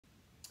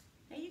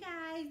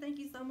guys, thank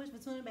you so much for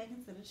tuning back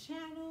into the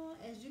channel.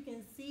 As you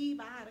can see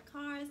by how the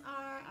cards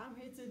are, I'm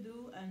here to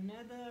do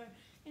another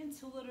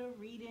intuitive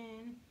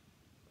reading.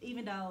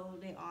 Even though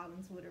they all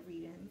intuitive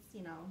readings,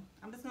 you know,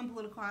 I'm just gonna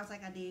pull the cards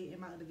like I did in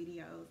my other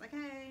videos,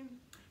 okay?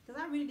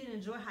 Because I really did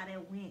enjoy how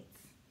that went.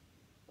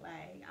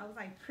 Like, I was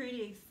like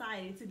pretty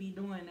excited to be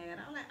doing that.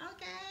 I was like,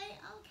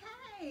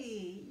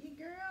 okay, your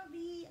girl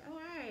be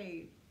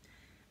alright.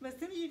 But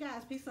sending you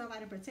guys peace, love,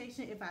 light, and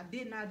protection. If I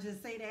did not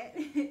just say that,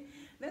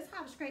 let's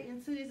hop straight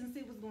into this and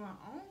see what's going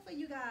on for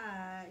you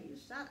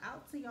guys. Shout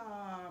out to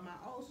y'all, my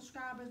old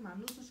subscribers, my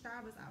new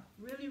subscribers. I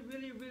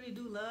really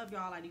do love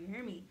y'all. Like, do you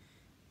hear me?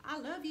 I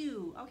love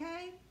you,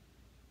 okay?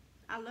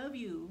 I love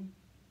you.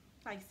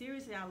 Like,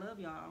 seriously, I love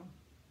y'all.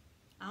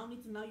 I don't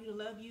need to know you to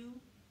love you.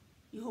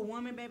 You a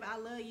woman, baby, I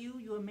love you.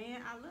 You a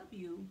man, I love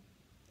you.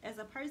 As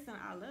a person,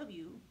 I love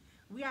you.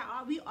 We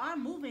are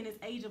moving this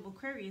age of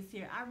Aquarius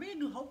here. I really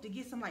do hope to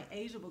get some like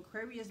age of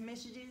Aquarius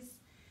messages.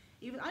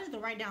 Even I need to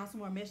write down some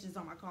more messages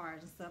on my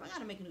cards and stuff. I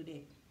gotta make a new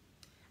deck.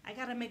 I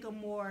gotta make a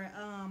more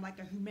like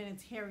a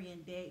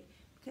humanitarian deck,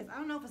 because I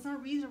don't know, for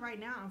some reason right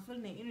now I'm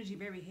feeling the energy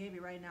very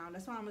heavy right now.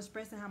 That's why I'm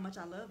expressing how much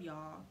I love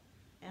y'all.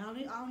 And I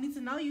don't need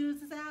to know you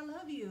to say I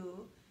love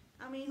you.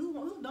 I mean, who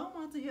don't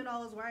want to hear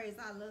those words,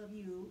 I love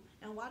you?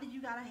 And why do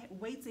you gotta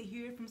wait to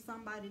hear it from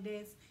somebody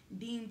that's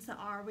deemed to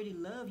already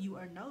love you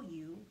or know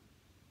you?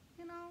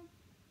 You know,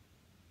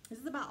 this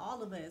is about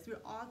all of us. We're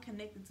all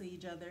connected to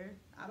each other.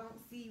 I don't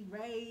see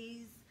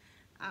race.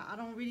 I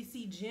don't really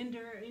see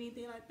gender or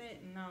anything like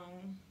that. No.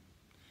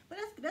 But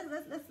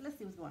let's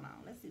see what's going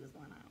on. Let's see what's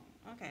going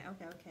on.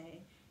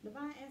 Okay.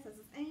 Divine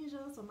ancestors,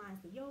 angels. So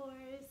mine's to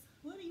yours.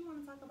 What do you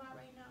want to talk about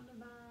right now,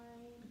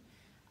 Divine?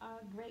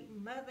 Our great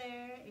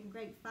mother and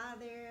great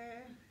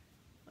father.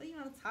 What do you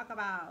want to talk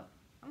about?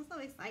 I'm so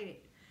excited.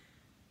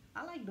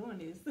 I like doing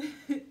this.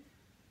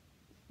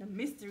 The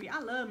mystery. I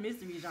love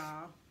mysteries,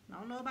 y'all. I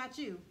don't know about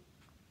you.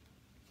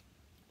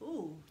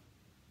 Ooh.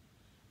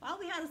 Why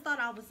we had to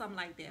start off with something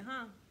like that,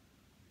 huh?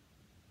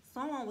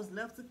 Someone was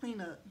left to clean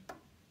up.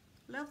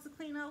 Left to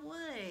clean up what?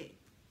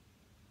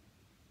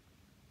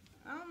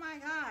 Oh my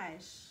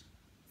gosh.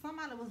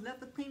 Somebody was left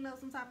to clean up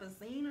some type of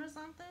scene or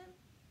something?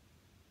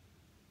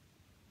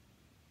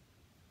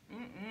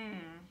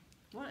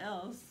 What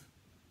else?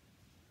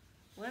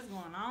 What's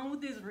going on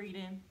with this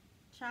reading?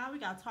 Child, we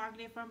got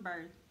targeted from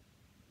birth.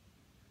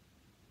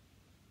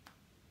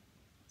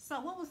 So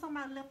what was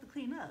somebody left to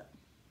clean up?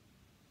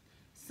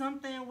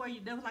 Something where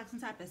there was like some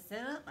type of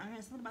setup? I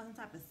heard something about some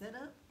type of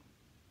setup.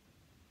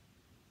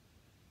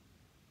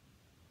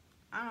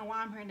 I don't know why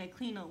I'm hearing that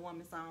clean up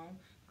woman song.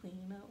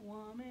 Clean up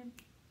woman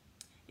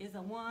is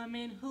a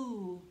woman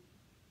who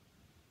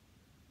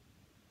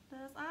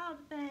does all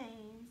the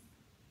things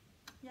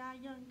y'all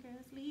young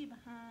girls leave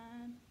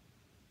behind.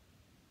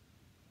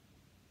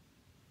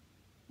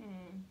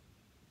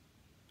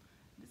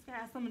 This guy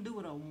has something to do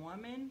with a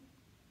woman.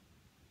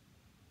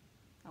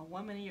 A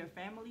woman in your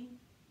family.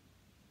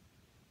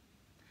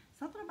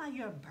 Something about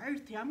your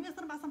birth here. I'm getting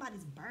something about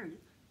somebody's birth.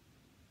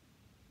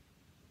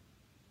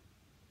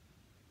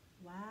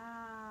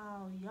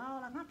 Wow,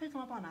 y'all, like I'm picking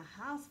up on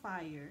a house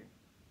fire.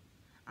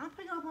 I'm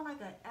picking up on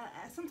like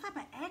some type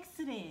of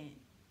accident.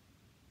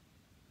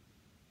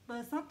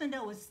 But something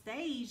that was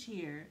staged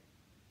here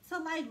to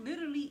like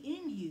literally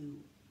end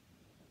you.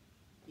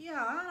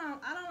 Yeah,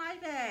 I don't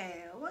like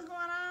that. What's going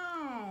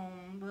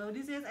on? Well,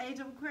 this is Age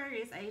of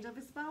Aquarius, Age of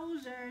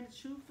Exposure. The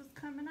truth is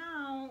coming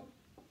out.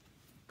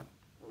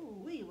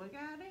 Ooh, well,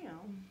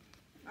 goddamn.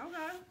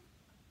 Okay.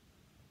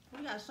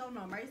 We gotta show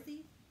no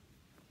mercy.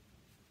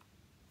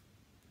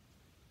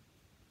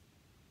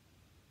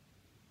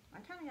 I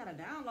kind of got a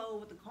download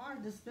with the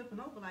card just flipping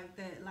over like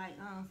that. Like,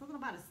 something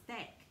about a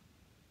stack.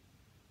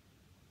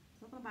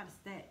 Something about a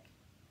stack.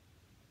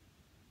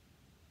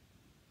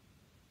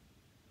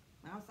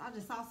 I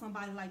just saw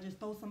somebody like just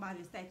throw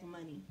somebody a stack of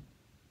money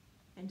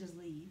and just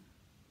leave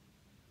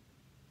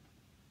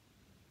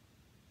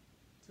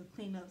to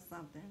clean up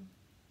something.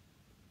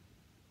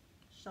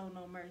 Show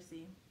no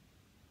mercy.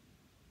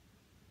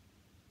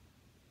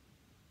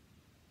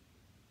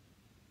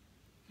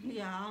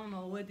 Yeah, I don't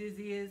know what this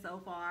is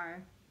so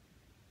far,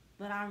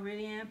 but I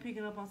really am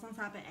picking up on some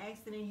type of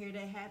accident here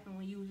that happened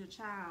when you was a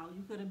child.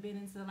 You could have been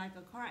into like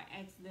a car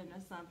accident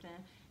or something.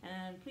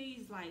 And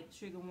please, like,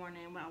 trigger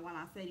warning while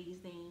I say these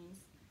things.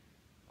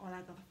 Or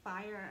like a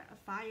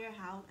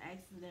firehouse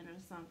accident or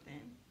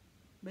something.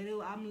 But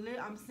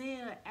I'm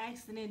seeing an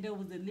accident that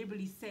was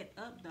deliberately set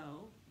up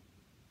though,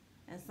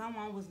 and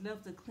someone was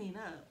left to clean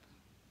up.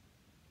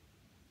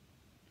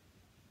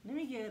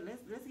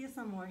 Let's get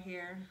some more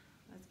here.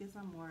 Let's get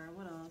some more.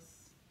 What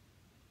else?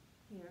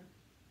 Here.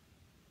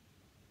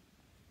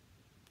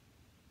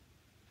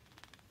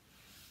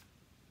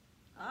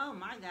 Oh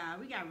my God,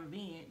 we got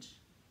revenge.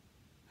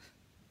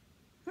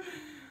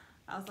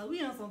 So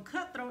we on some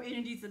cutthroat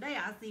energy today,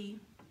 I see.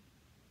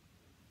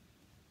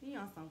 We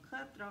on some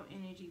cutthroat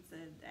energy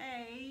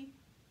today.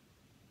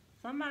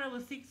 Somebody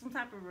will seek some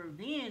type of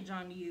revenge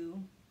on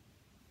you.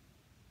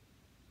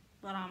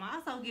 But I'm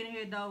also getting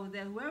here though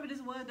that whoever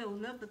this was that was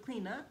left to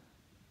clean up,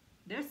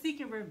 They're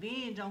seeking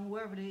revenge on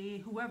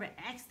whoever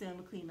asked them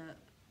to clean up.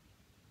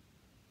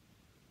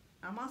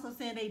 I'm also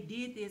saying they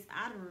did this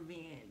out of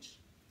revenge.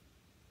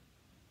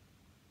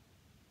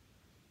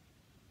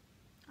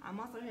 I'm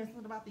also hearing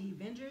something about the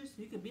Avengers.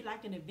 You could be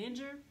like an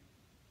Avenger.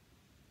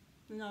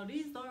 You know,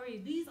 these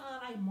stories, these are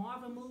like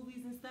Marvel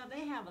movies and stuff.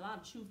 They have a lot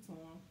of truth to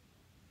them.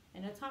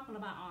 And they're talking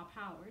about our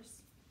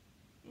powers.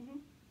 Mm-hmm.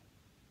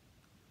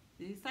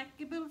 These psychic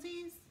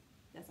abilities,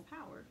 that's a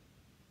power.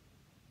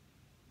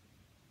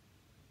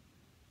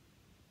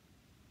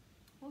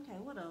 Okay,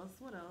 what else?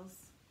 What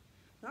else?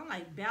 I'm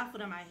like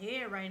baffled in my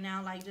head right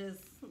now. Like just,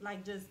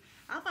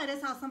 I feel like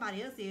that's how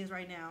somebody else is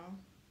right now.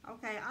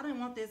 Okay, I didn't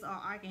want this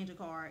Archangel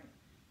card.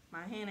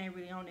 My hand ain't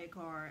really on that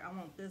card. I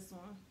want this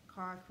one.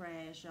 Car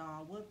crash,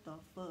 y'all. What the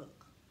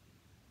fuck?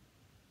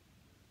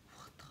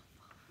 What the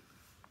fuck?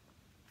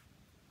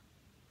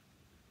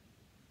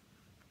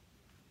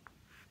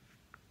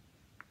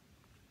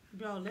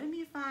 Bro, let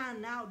me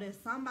find out that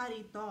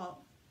somebody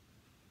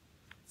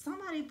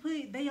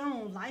put their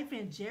own life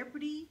in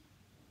jeopardy.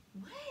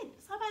 What?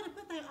 Somebody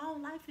put their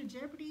own life in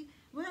jeopardy?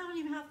 Well, it don't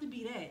even have to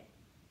be that.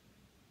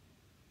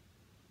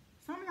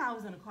 Some of y'all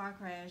was in a car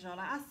crash, y'all.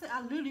 Like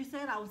I literally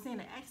said I was seeing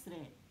an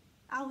accident.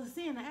 I was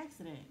seeing an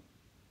accident.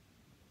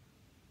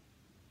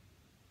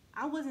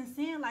 I wasn't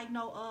seeing like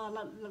no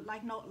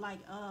like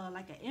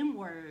an M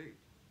word,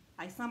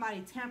 like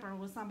somebody tampering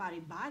with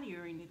somebody's body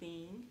or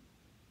anything.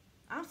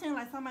 I'm saying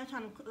like somebody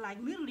trying to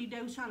like literally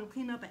they was trying to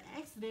clean up an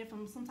accident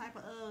from some type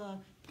of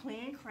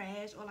plane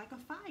crash or like a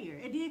fire.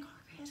 And then car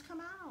crash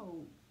come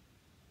out.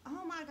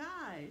 Oh my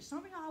gosh! Some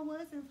of y'all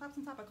was in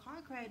some type of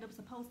car crash that was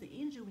supposed to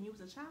end you when you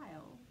was a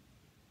child.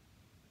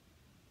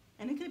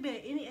 And it could be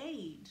at any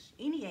age.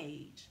 Any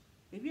age.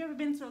 If you ever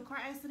been into a car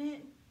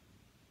accident,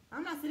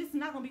 I'm not saying this is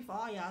not going to be for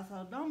all y'all,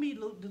 so don't be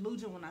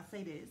delusional when I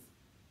say this.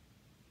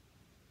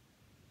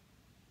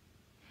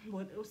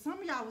 But some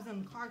of y'all was in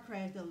a car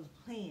crash that was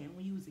playing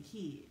when you was a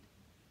kid.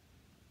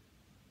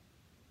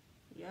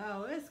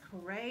 Yo, it's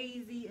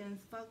crazy and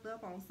it's fucked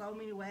up on so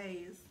many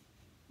ways.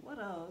 What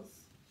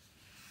else?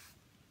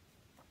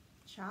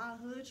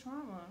 Childhood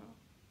trauma.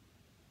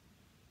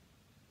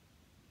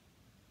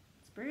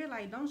 Spirit,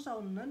 like, don't show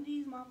none of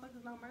these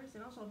motherfuckers no mercy.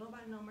 Don't show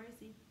nobody no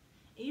mercy.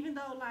 Even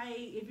though, like,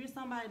 if you're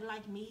somebody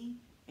like me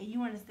and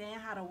you understand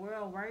how the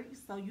world works,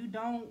 so you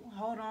don't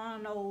hold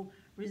on no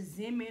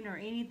resentment or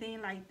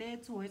anything like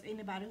that towards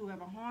anybody who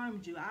ever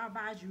harmed you, I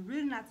advise you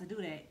really not to do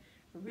that.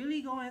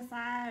 Really go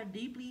inside,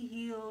 deeply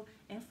heal,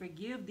 and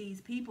forgive these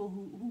people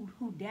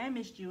who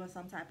damaged you in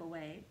some type of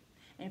way.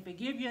 And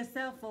forgive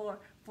yourself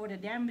for the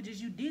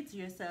damages you did to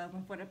yourself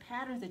and for the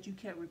patterns that you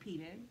kept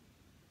repeating.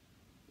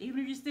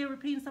 Even if you're still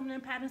repeating some of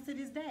them patterns to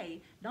this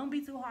day, don't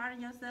be too hard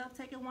on yourself.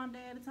 Take it one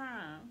day at a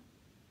time.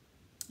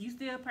 You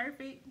still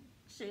perfect?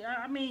 Shit,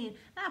 I mean,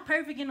 not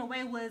perfect in a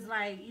way was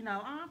like, you know,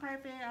 oh, I'm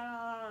perfect,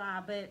 blah, blah,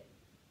 blah, but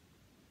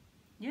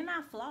you're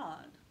not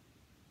flawed.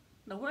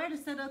 The word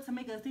is set up to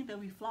make us think that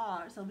we're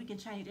flawed so we can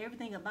change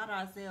everything about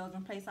ourselves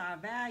and place our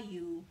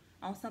value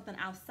on something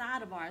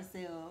outside of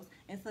ourselves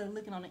instead of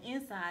looking on the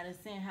inside and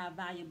seeing how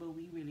valuable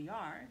we really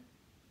are.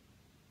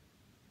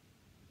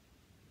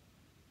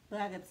 But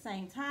like at the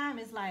same time,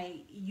 it's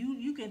like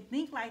you can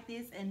think like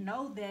this and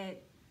know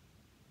that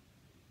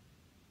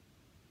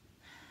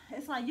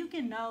it's like you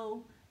can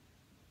know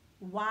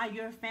why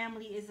your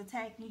family is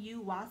attacking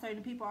you, why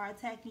certain people are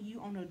attacking you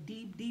on a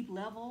deep, deep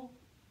level.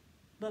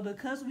 But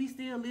because we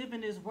still live in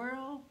this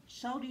world,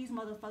 show these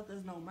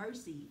motherfuckers no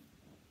mercy.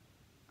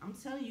 I'm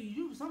telling you,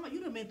 you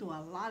done been through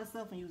a lot of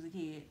stuff when you was a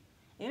kid.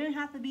 It didn't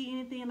have to be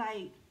anything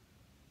like,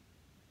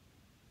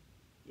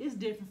 it's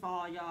different for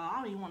all y'all. I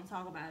don't even want to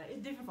talk about it.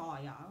 It's different for all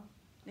y'all.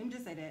 Let me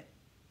just say that.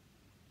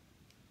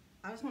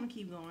 I just want to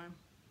keep going.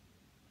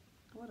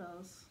 What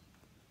else?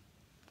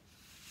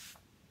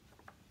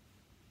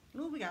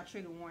 Ooh, we got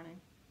trigger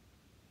warning.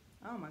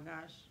 Oh my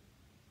gosh.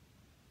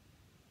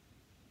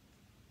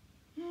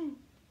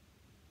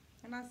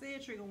 And I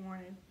said trigger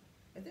warning.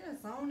 Is there a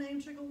song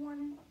named Trigger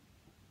Warning?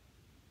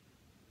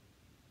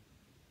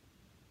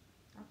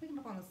 I'm picking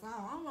up on a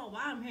song. I don't know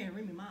why I'm hearing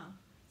Remy Ma.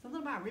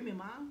 Something about Remy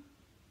Ma.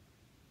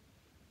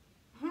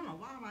 I don't know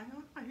why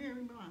I'm hearing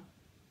Remy Ma.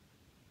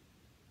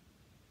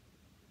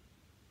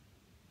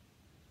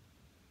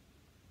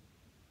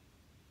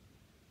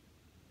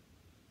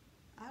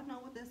 I don't know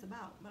what that's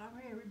about, but I'm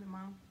hearing Remy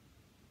Ma.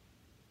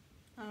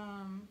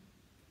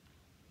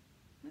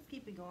 Let's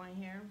keep it going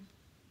here.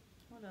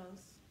 What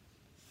else?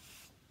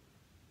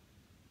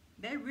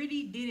 They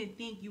really didn't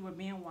think you were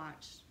being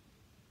watched.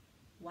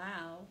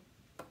 Wow.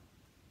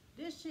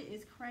 This shit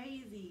is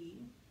crazy.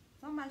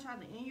 Somebody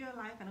tried to end your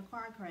life in a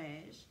car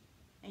crash,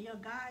 and your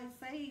guy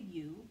saved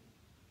you.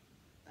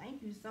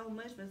 Thank you so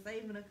much for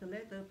saving the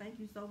collective. Thank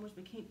you so much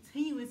for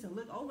continuing to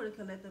look over the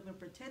collective and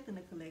protecting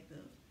the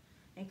collective.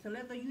 And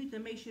collective, you need to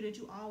make sure that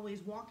you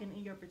always walking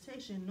in your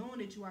protection, knowing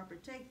that you are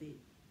protected.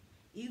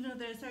 Even if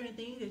there's certain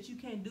things that you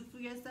can't do for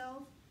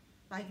yourself,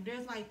 Like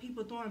there's like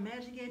people throwing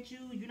magic at you.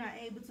 You're not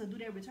able to do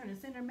that return to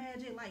center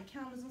magic, like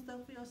counters and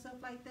stuff for yourself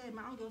like that.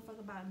 Man, I don't give a fuck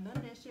about none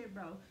of that shit,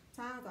 bro.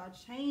 Times are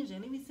changing.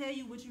 Let me tell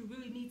you what you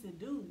really need to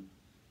do.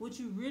 What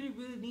you really,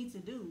 really need to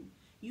do.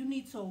 You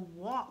need to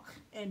walk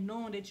and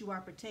knowing that you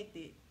are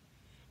protected.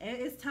 And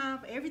it's time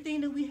for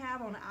everything that we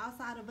have on the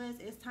outside of us.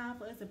 It's time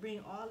for us to bring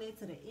all that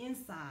to the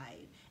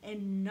inside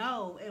and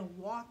know and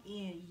walk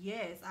in.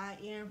 Yes, I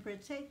am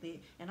protected,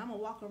 and I'm gonna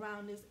walk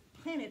around this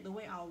planet the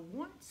way I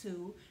want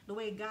to, the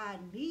way God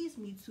needs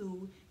me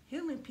to,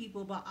 healing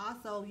people, but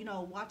also, you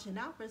know, watching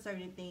out for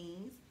certain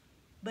things,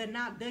 but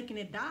not ducking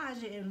and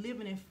dodging and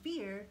living in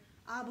fear,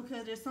 all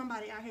because there's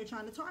somebody out here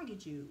trying to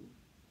target you.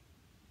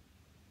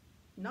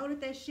 Know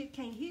that shit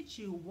can't hit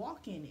you.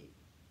 Walk in it.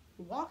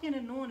 Walk in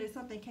and knowing that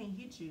something can't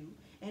hit you.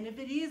 And if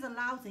it is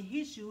allowed to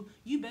hit you,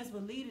 you best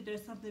believe that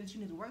there's something that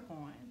you need to work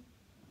on.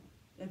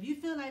 If you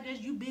feel like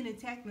you've been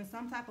attacked in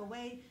some type of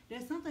way,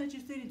 there's something that you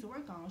still need to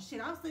work on.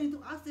 Shit, I still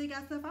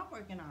got stuff I'm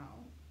working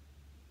on.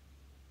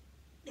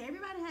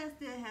 Everybody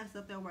still has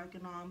stuff they're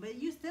working on, but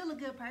you still a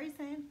good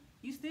person.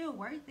 You still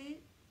worth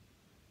it.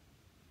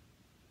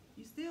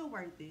 You still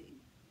worth it.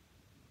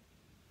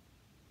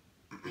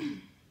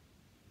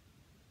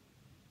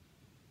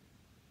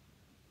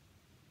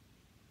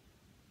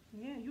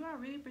 Yeah, you are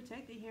really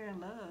protected here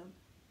in love.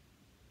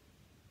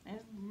 And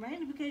it's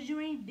mainly because you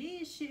ain't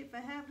did shit for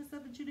half the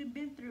stuff that you done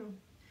been through.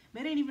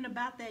 But it ain't even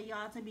about that,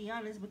 y'all, to be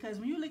honest. Because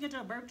when you look at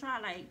your birth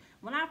chart, like,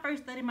 when I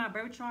first studied my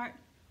birth chart,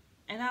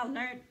 and I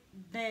learned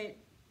that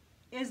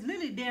it was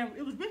really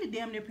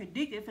damn near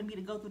predicted for me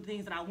to go through the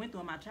things that I went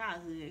through in my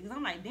childhood. Because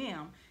I'm like,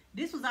 damn,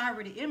 this was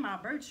already in my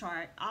birth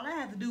chart. All I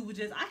had to do was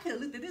I could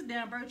have looked at this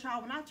damn birth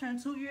chart when I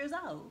turned 2 years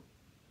old.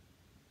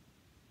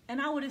 And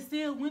I would have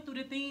still went through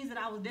the things that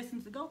I was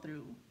destined to go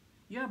through.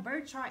 Your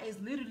birth chart is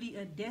literally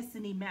a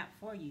destiny map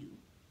for you.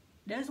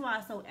 That's why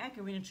it's so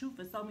accurate and true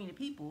for so many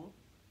people.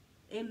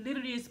 It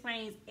literally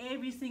explains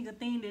every single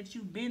thing that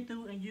you've been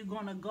through and you're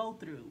gonna go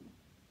through.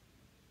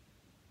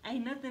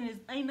 Ain't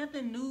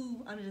nothing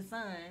new under the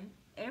sun.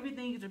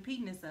 Everything is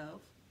repeating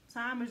itself.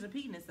 Time is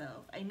repeating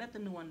itself. Ain't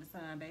nothing new under the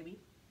sun, baby.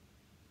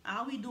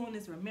 All we doing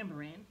is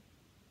remembering.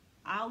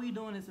 All we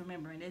doing is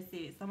remembering. That's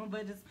it. Some of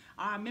us,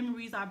 our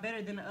memories are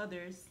better than the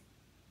others.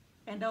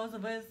 And those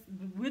of us,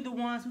 we're the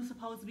ones who's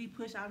supposed to be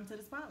pushed out into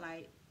the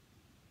spotlight.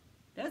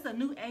 There's a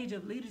new age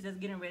of leaders that's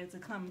getting ready to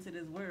come into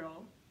this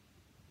world.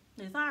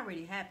 It's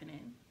already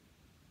happening.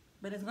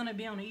 But it's going to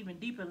be on an even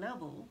deeper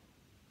level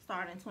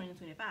starting in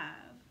 2025.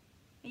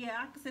 Yeah,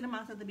 I consider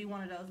myself to be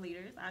one of those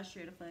leaders. I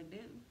sure the fuck do.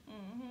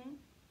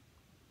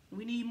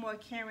 We need more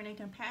caring and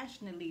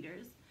compassionate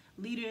leaders.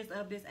 Leaders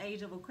of this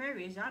age of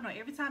Aquarius. Y'all know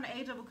every time the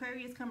age of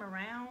Aquarius come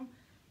around,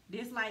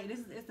 it's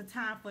the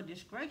time for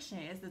destruction.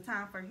 It's the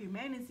time for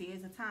humanity.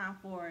 It's the time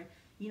for,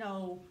 you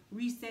know,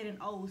 resetting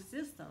old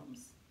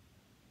systems.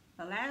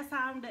 The last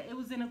time that it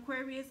was in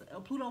Aquarius,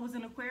 Pluto was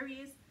in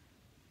Aquarius.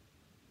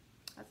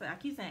 I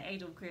keep saying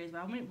age of Aquarius,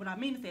 but what I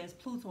mean to say is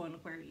Pluto in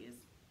Aquarius.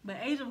 But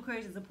age of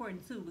Aquarius is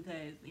important too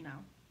because, you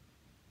know.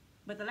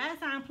 But the last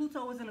time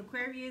Pluto was in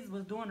Aquarius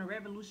was during the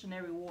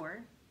Revolutionary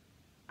War.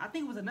 I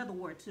think it was another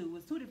war too. It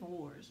was 2 different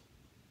wars.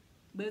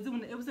 But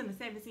it was in the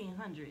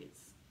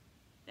 1700s.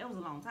 That was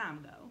a long time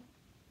ago.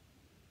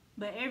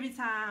 But every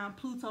time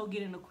Pluto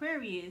get in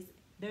Aquarius,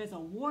 there's a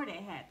war that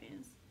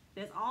happens.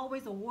 There's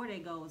always a war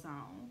that goes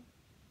on.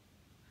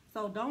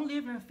 So don't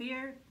live in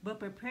fear, but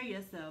prepare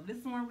yourself. This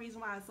is one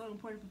reason why it's so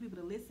important for people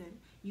to listen.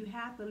 You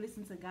have to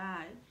listen to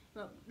God.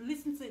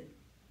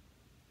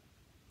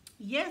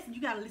 Yes,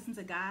 you got to listen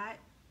to God.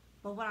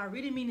 But what I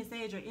really mean to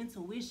say is your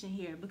intuition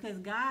here. Because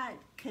God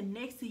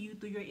connects to you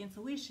through your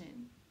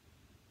intuition.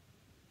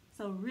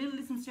 So really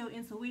listen to your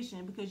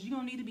intuition. Because you're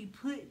going to need to be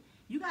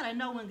you got to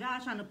know when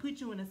God's trying to put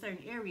you in a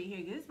certain area here.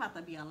 Because it's about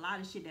to be a lot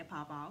of shit that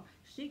pop off.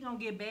 Shit going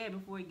to get bad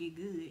before it get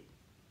good.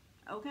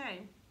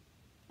 Okay?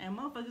 And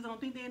motherfuckers don't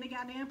think they're in the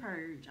goddamn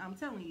purge. I'm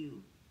telling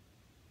you.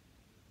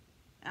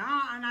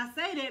 And I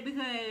say that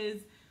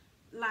because,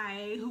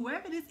 like,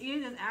 whoever this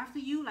is that's after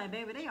you, like,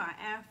 baby, they are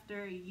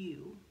after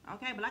you.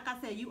 Okay? But like I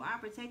said, you are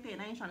protected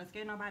and I ain't trying to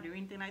scare nobody or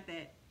anything like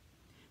that.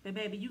 But,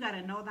 baby, you got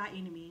to know thy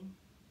enemy.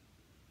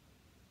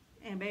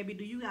 And, baby,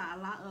 do you got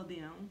a lot of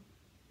them.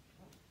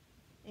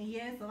 And,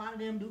 yes, a lot of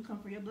them do come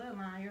from your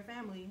bloodline, your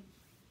family.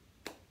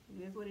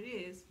 That's what it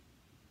is.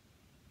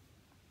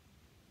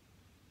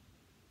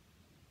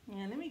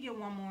 Yeah, let me get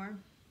one more.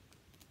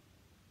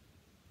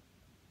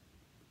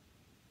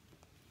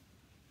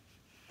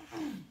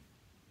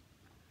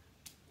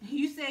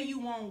 You say you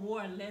want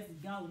war, let's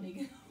go,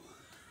 nigga.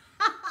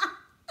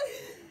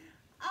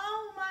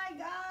 Oh my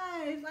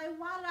gosh. Like,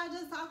 why did I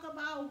just talk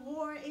about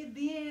war and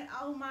then,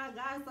 oh my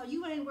gosh, so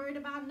you ain't worried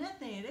about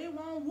nothing. They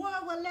want war,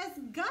 well, let's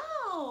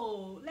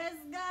go.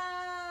 Let's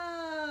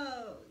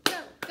go. Go,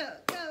 go,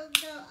 go,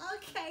 go.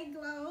 Okay,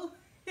 Glow.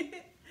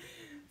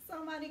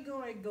 Somebody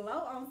going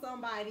glow on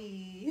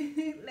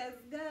somebody.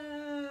 Let's go.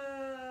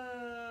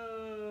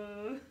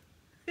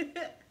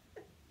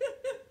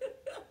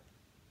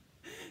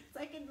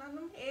 Taking on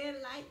them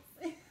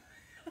headlights.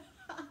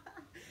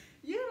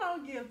 You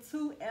don't give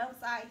two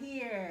F's out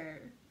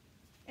here.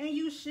 And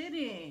you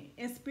shouldn't.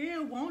 And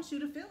Spirit wants you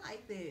to feel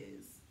like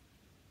this.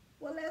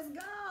 Well, let's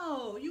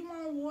go. You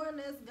want war?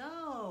 Let's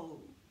go.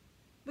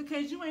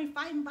 Because you ain't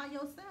fighting by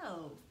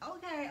yourself.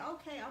 Okay.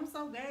 I'm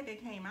so glad they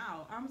came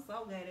out. I'm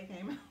so glad they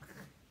came out.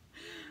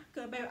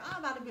 Because, baby, I'm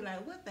about to be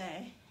like, what the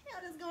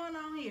hell is going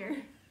on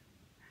here?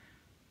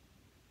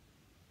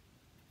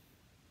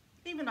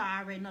 Even though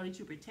I already know that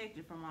you're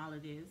protected from all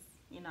of this.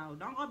 You know,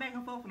 don't go back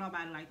and forth with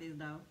nobody like this,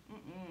 though.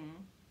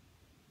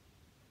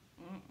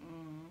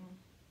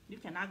 You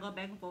cannot go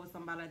back and forth with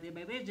somebody like that,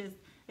 baby.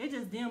 It's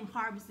just them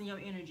harvesting your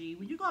energy.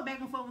 When you go back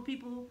and forth with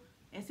people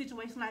in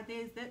situations like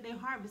this, they're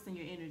harvesting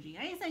your energy.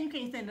 I ain't saying you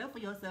can't stand up for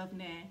yourself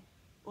now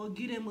or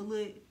get them a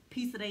little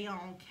piece of their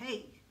own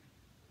cake.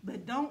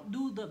 But don't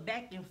do the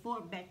back and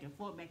forth.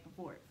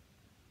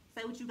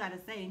 Say what you got to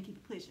say and keep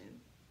it pushing.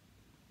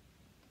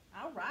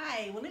 All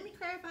right. Well, let me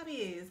clarify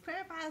this.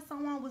 Clarify if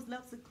someone was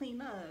left to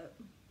clean up.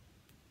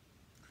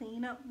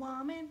 Clean up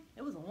woman.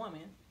 It was a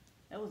woman.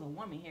 There was a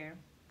woman here.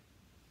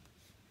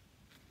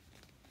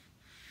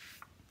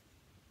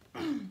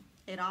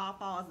 It all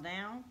falls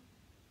down.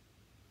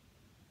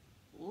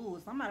 Ooh,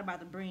 somebody about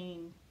to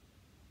bring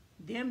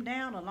them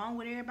down along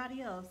with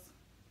everybody else.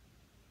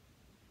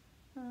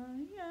 Yo,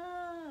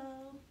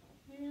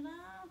 it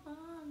all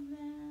falls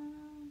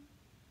down.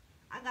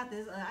 I got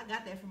this. I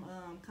got that from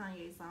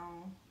Kanye's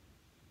song.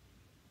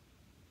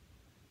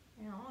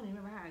 And I don't even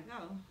remember how it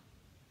go.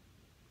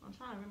 I'm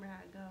trying to remember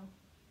how it go.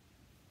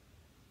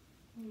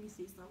 Let me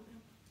see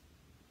something.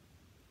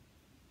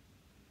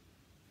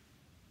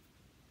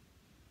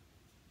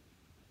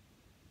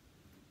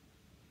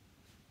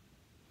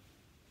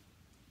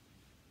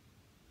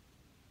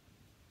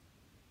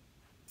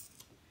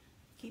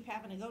 Keep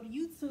having to go to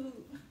YouTube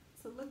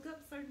to look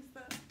up certain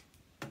stuff.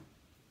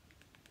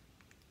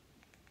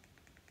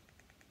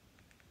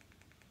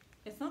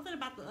 It's something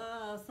about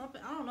the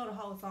something, I don't know the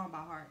whole song by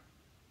heart,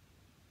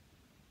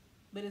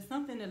 but it's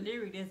something in the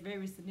lyric that's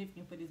very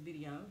significant for this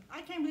video.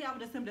 I can't believe I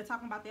was just simply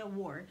talking about that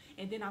war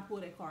and then I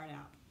pulled that card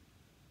out.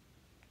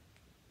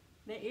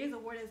 There is a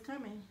war that's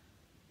coming.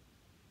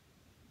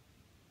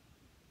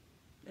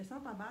 There's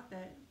something about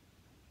that.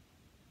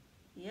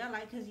 Yeah,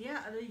 like, cause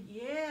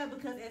yeah,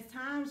 because as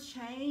times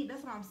change,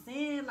 that's what I'm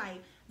saying.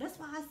 Like, that's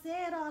why I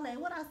said all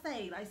that. What I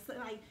say,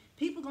 like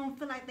people gonna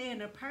feel like they're in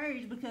the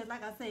purge because,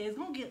 like I said, it's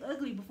gonna get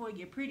ugly before it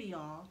get pretty,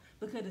 y'all.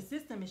 Because the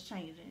system is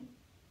changing.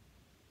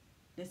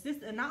 The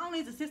system, not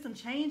only is the system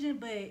changing,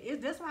 but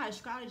that's why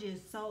astrology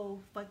is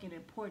so fucking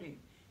important.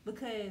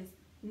 Because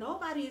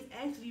nobody is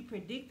actually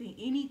predicting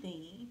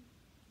anything.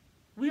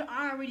 We're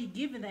already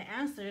given the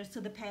answers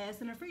to the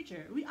past and the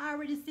future. We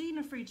already seen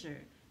the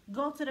future.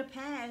 Go to the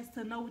past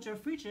to know what your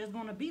future is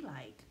going to be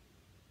like.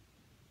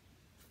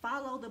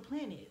 Follow the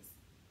planets.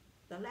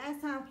 The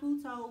last time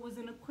Pluto was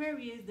in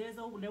Aquarius, there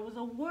was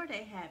a war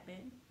that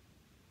happened.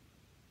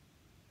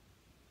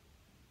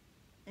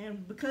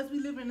 And because we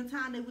live in the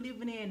time that we're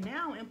living in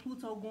now and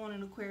Pluto going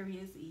in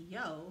Aquarius,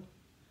 yo,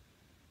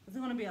 there's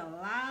going to be a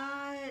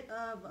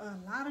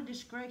lot of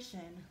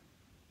destruction.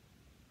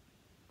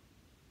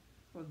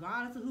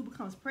 Regardless of who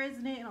becomes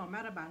president, it don't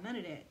matter about none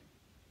of that.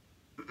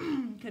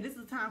 Because this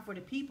is time for the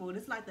people.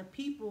 It's like the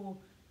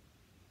people.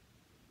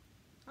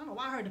 I don't know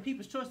why I heard the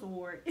People's Choice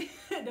Award.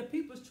 The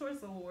People's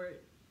Choice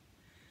Award.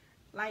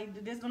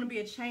 Like, there's going to be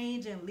a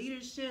change in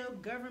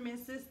leadership,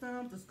 government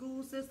systems, the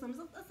school systems.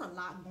 That's a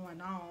lot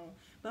going on.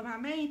 But my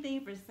main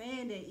thing for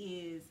saying that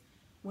is,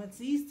 once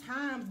these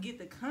times get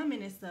to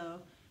coming and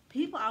stuff,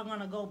 people are going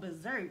to go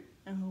berserk.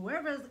 And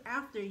whoever's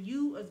after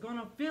you is going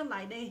to feel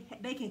like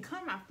they can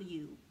come after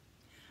you.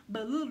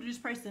 But little does this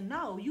person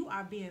know, you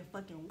are being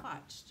fucking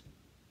watched.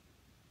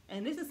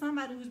 And this is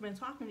somebody who's been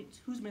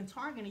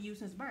targeting you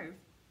since birth.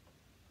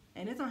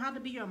 And this don't have to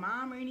be your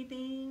mom or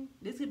anything.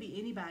 This could be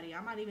anybody.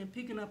 I'm not even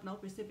picking up no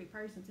specific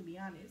person, to be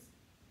honest.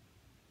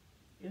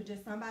 It was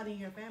just somebody in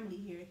your family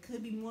here. It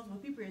could be multiple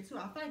people here too.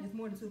 I feel like it's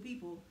more than 2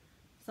 people.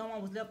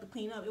 Someone was left to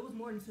clean up. It was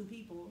more than 2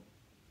 people.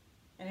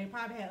 And they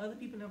probably had other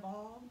people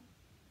involved.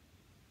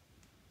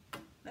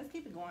 Let's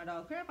keep it going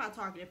though. Clarify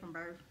targeted from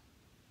birth.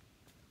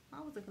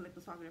 How was the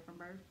collective targeted from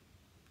birth?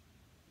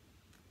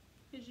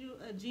 Is you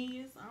a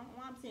genius? I don't know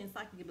why I'm seeing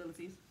psychic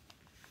abilities.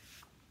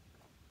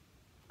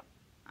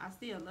 I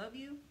still love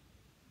you?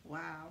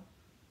 Wow.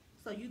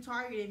 So you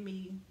targeted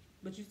me,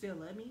 but you still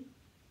love me?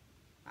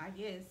 I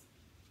guess.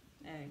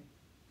 Hey.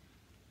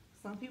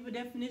 Some people's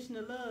definition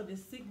of love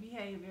is sick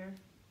behavior.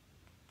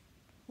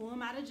 Who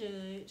am I to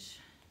judge?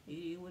 It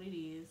is what it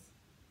is.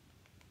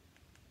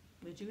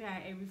 But you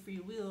have every free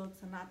will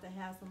to not to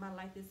have somebody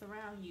like this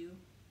around you.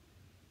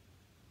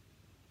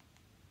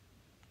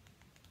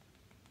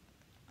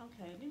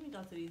 Okay, let me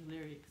go to these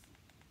lyrics.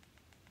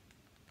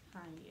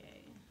 Kanye.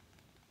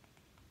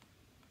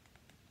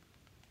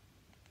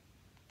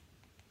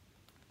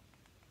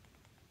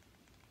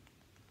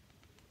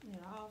 It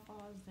all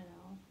falls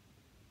down.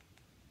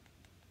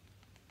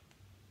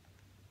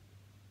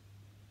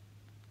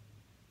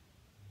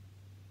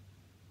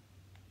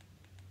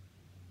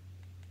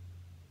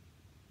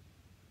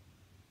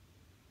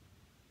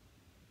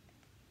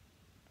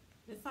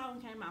 This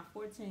song came out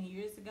 14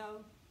 years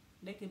ago.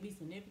 That could be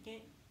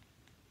significant.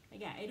 They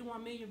got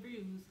 81 million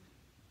views.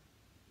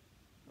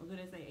 Or did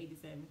they say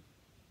 87?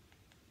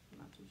 I'm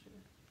not too sure.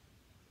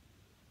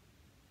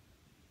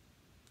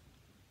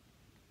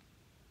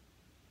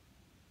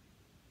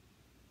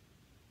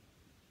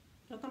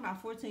 So I'm talking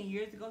about 14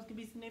 years ago could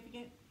be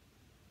significant.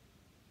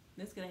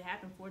 This could have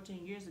happened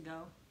 14 years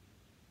ago.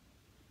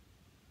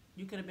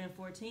 You could have been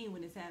 14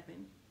 when this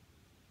happened.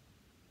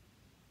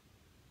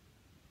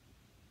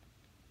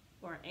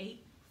 Or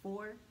 8,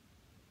 4.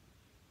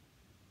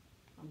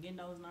 I'm getting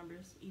those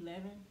numbers.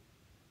 11.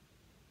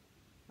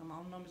 Some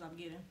of the numbers I'm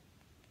getting.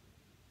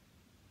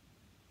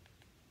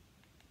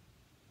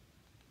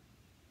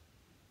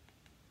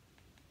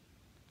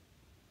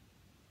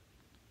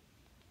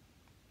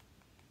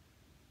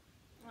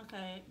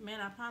 Okay, man,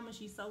 I promise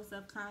she's so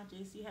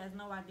self-conscious. She has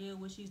no idea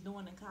what she's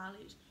doing in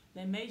college.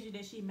 The major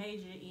that she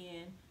majored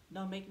in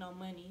don't make no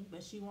money,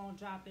 but she won't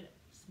drop it.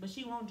 But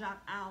she won't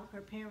drop out.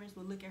 Her parents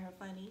will look at her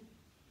funny.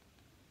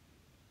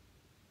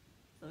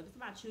 So it's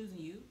about choosing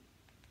you.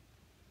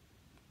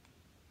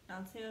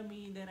 Don't tell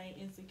me that ain't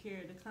insecure.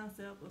 The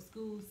concept of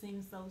school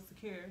seems so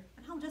secure.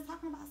 And I'm just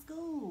talking about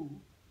school.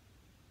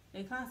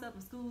 The concept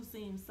of school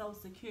seems so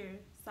secure.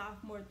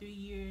 Sophomore 3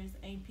 years,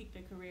 ain't picked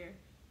a career.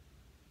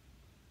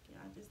 Can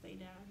I just stay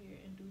down here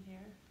and do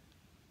hair?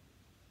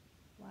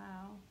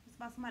 Wow. It's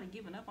about somebody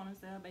giving up on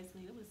themselves,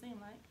 basically. It would seem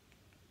like.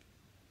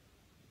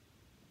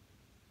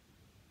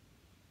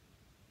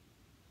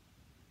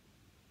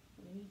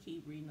 Let me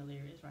keep reading the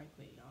lyrics right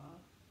quick, y'all.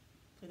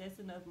 Because that's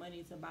enough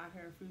money to buy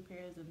her a few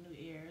pairs of new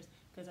ears.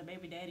 Because her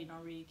baby daddy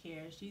don't really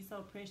care. She's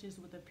so precious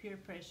with the peer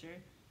pressure.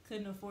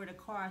 Couldn't afford a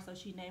car, so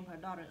she named her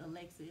daughter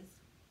Alexis.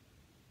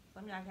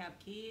 Some of y'all have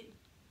a kid.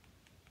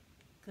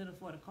 Couldn't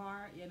afford a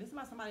car. Yeah, this is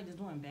about somebody just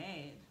doing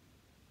bad.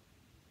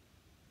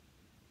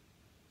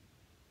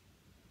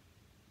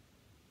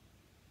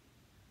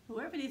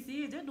 Whoever this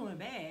is, they're doing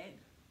bad.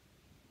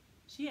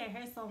 She had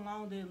hair so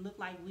long that it looked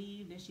like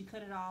weave. Then she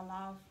cut it all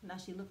off. Now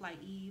she look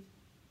like Eve.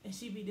 And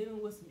she be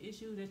dealing with some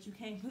issues that you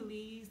can't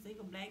believe.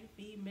 Single black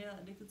female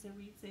addicted to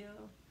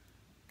retail.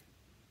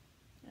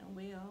 And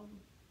well,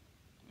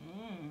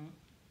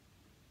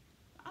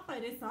 I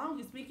thought this song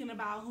is speaking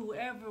about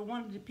whoever,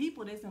 one of the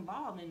people that's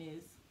involved in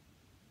this.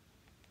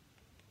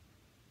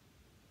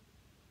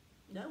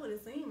 That's what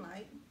it seemed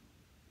like.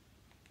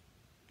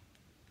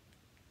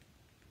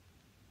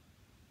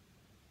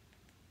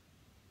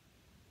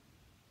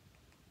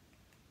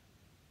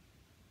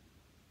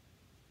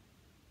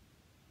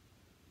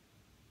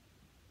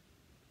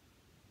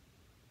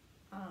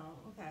 Oh,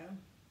 okay.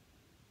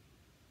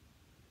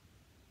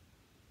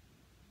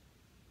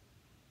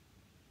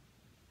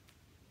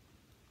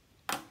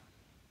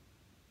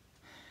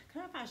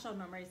 Can I show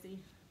no mercy?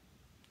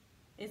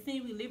 It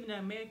seems we live in the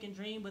American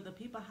dream, but the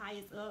people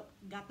highest up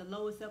got the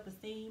lowest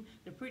self-esteem.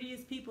 The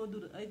prettiest people do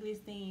the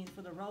ugliest things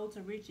for the road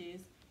to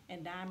riches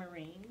and diamond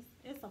rings.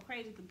 It's so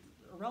crazy.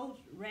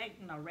 Rags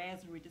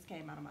and riches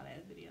came out of my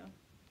last video.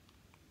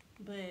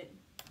 But,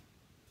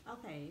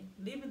 okay,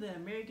 living the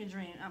American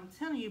dream. I'm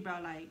telling you, bro,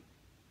 like,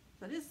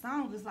 so this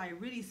song is like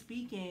really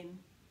speaking.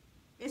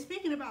 It's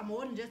speaking about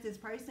more than just this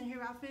person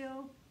here, I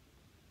feel.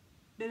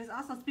 But it's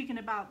also speaking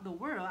about the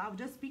world. I was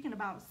just speaking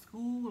about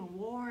school and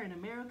war in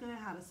America,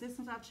 how the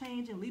systems are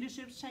changing,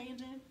 leadership's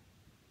changing.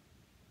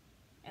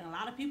 And a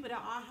lot of people that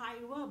are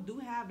higher up do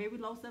have very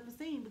low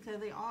self-esteem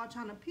because they are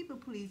trying to people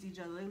please each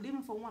other. They're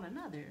living for one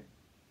another.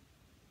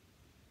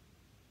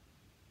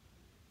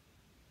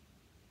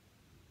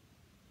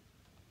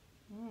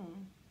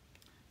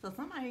 So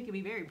somebody here can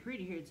be very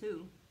pretty here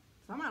too.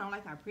 Somebody don't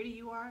like how pretty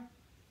you are.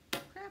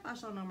 Crap, I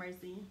show no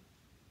mercy.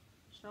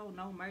 Show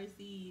no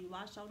mercy.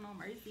 Why show no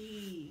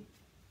mercy?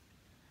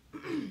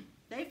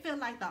 They feel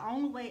like the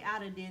only way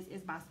out of this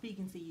is by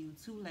speaking to you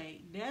too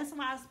late. That's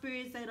why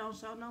spirits say don't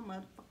show no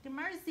motherfucking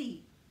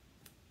mercy.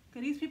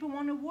 Because these people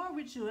want to war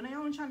with you and they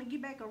only trying to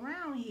get back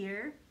around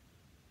here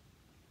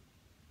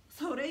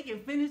so they can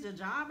finish the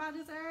job I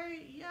just heard.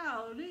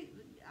 Yo,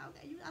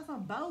 okay, you got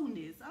some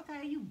boldness.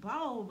 Okay, you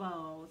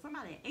bold.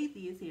 Somebody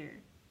atheist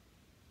here.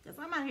 Because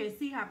somebody here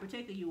see how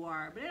protected you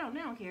are, but they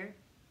don't care.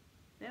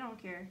 They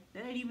don't care.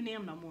 That ain't even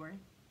them no more.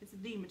 It's a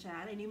demon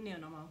child. They ain't even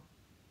them no more.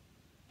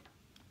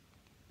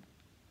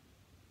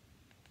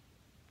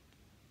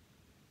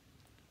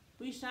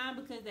 We shine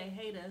because they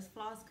hate us.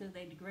 Floss because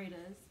they degrade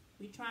us.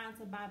 We trying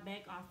to buy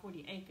back our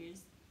 40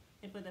 acres.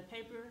 And for the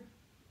paper,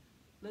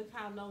 look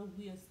how low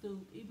we'll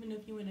stoop. Even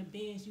if you in a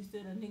Benz, you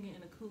still a nigga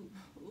in a coupe.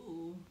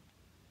 Ooh.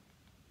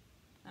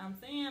 I'm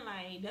saying,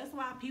 like, that's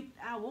why people,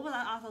 what was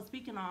I also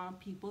speaking on?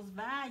 People's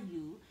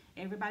value.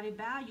 Everybody's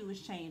value is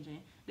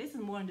changing. This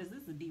is more than just,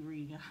 this is a deep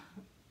reading.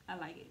 I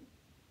like it.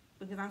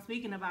 Because I'm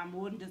speaking about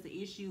more than just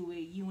the issue with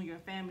you and your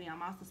family.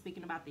 I'm also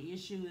speaking about the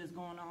issue that's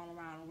going on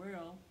around the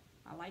world.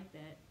 I like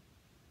that.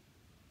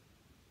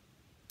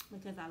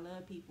 Because I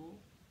love people.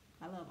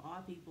 I love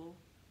all people.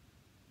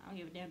 I don't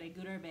give a damn if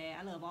they're good or bad.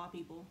 I love all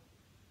people.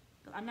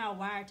 I'm not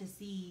wired to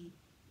see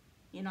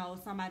you know,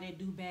 somebody that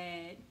do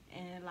bad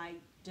and like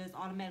just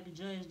automatically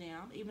judge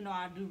them. Even though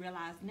I do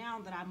realize now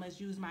that I must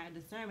use my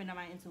discernment and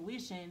my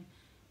intuition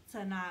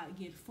to not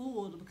get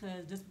fooled,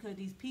 because just because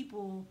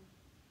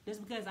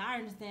I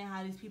understand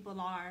how these people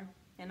are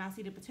and I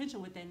see the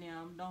potential within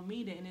them, don't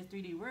mean that in this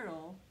 3D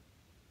world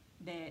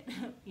that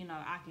you know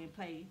I can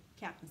play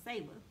Captain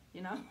Saber,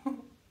 you know.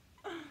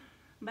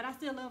 But I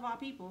still love all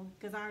people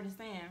because I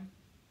understand.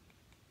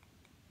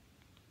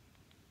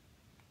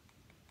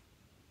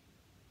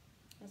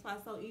 That's why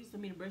it's so easy for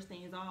me to brush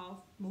things off,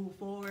 move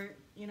forward,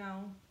 you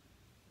know.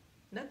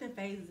 Nothing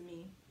phases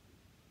me.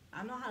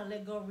 I know how to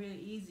let go real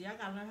easy. I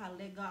gotta learn how to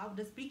let go. I was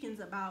just speaking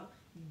about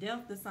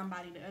death to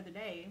somebody the other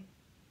day.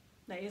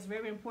 Like, it's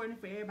very important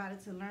for everybody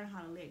to learn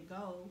how to let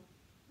go.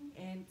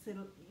 And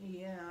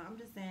yeah, I'm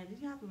just saying,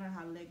 you have to learn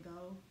how to let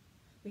go.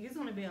 Because it's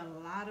gonna be a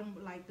lot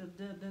of, like, the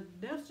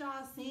death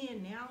y'all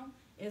seeing now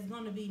is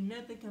gonna be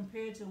nothing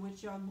compared to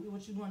what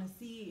you're gonna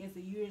see as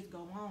the years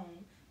go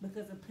on.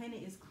 Because the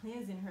planet is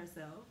cleansing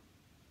herself.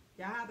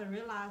 Y'all have to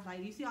realize,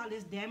 like, you see all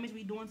this damage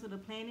we doing to the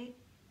planet,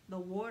 the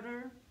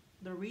water,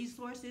 the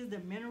resources, the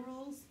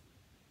minerals,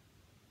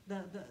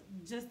 the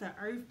just the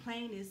earth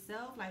plane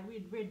itself. Like,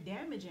 we're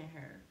damaging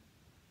her,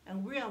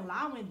 and we're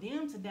allowing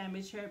them to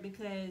damage her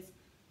because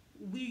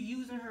we're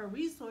using her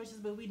resources,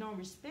 but we don't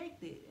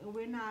respect it, and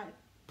we're not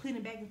putting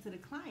it back into the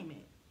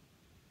climate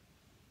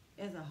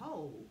as a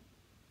whole.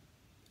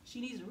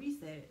 She needs a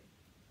reset.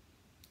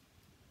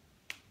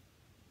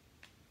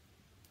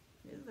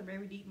 This is a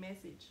very deep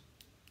message.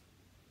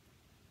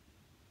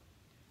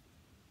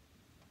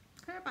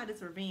 Care about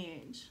this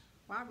revenge.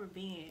 Why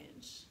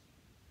revenge?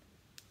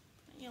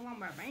 You want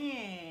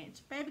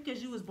revenge, baby,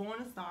 because you was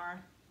born a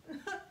star.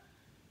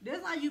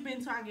 That's why you've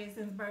been targeted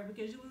since birth,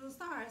 because you was a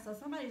star. So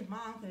somebody's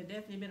mom could have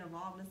definitely been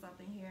involved in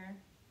something here.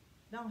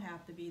 Don't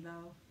have to be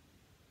though.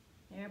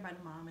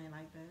 Everybody's mom ain't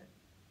like that.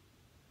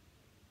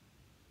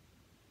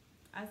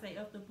 I say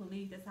up the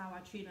police. That's how I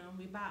treat them.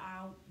 We buy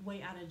our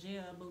way out of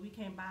jail, but we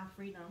can't buy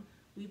freedom.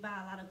 We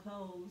buy a lot of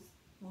clothes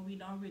when we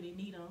don't really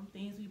need them.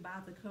 Things we buy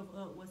to cover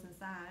up what's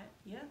inside.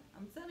 Yeah,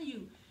 I'm telling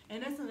you.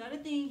 And that's another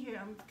thing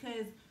here,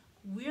 because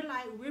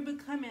we're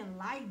becoming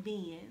light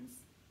beings,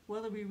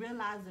 whether we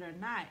realize it or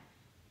not.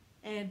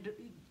 And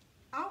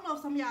I don't know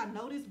if some of y'all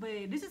noticed,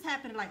 but this is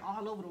happening like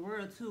all over the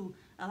world too.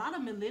 A lot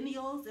of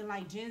millennials and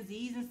like Gen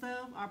Zs and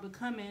stuff are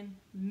becoming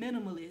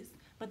minimalist.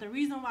 But the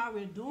reason why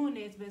we're doing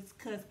this is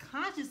because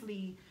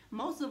consciously,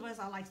 most of us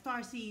are like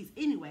star seeds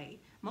anyway.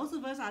 Most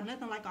of us are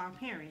nothing like our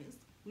parents.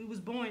 We was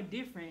born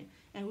different,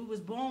 and we was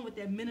born with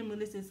that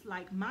minimalist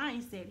like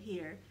mindset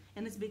here.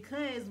 And it's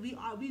because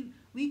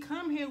we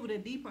come here with a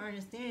deeper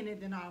understanding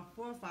than our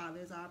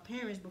forefathers, our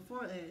parents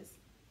before us,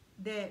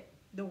 that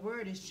the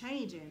world is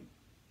changing,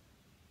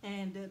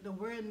 and the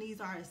world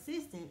needs our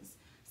assistance.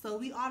 So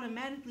we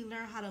automatically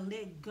learn how to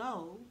let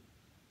go,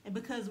 and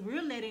because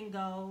we're letting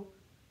go,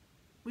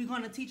 we're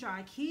going to teach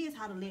our kids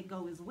how to let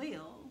go as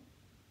well.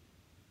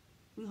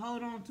 We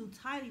hold on too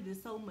tightly to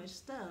so much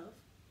stuff.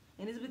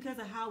 And it's because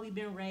of how we've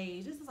been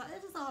raised. It's just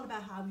all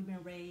about how we've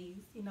been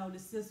raised. You know, the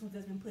systems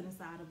that's been put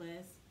inside of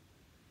us.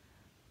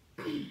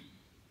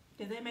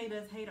 Because they made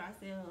us hate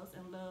ourselves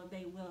and love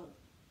their wealth.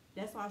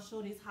 That's why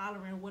Shorty's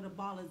hollering where the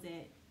ball is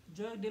at.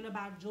 Drug dealer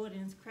by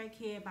Jordans,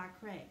 crackhead by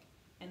crack.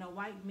 And a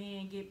white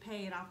man get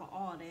paid off of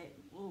all that.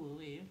 Ooh,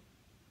 yeah.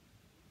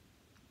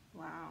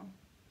 Wow.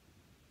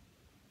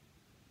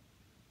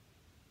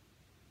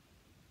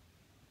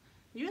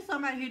 You're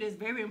somebody here that's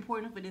very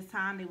important for this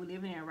time that we're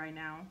living in right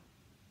now.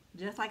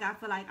 Just like I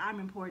feel like I'm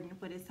important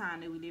for this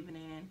time that we're living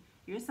in.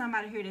 You're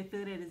somebody here that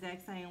feel that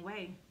exact same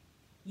way.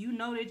 You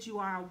know that you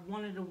are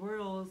one of the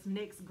world's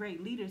next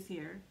great leaders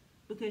here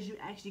because you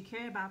actually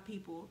care about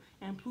people.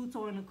 And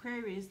Pluto and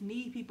Aquarius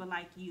need people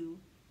like you.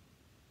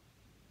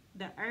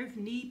 The earth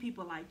need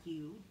people like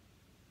you.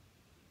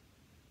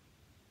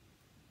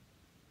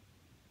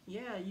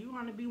 Yeah, you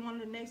want to be one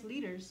of the next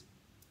leaders.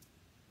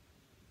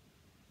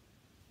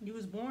 You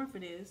was born for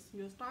this.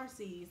 You're a star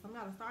seed. I'm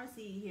not a star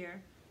seed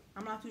here.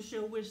 I'm not too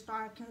sure which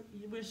star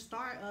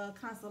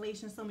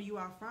constellation some of you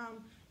are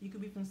from. You could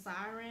be from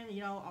Siren,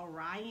 you know,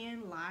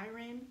 Orion,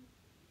 Lyran.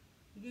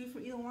 You could be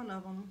from either one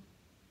of them.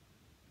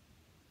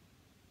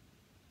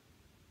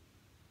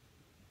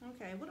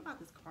 Okay, what about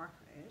this car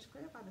crash?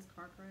 What about this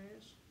car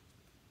crash?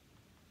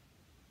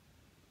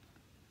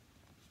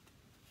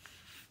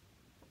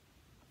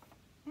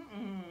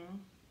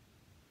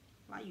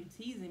 Why you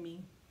teasing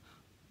me?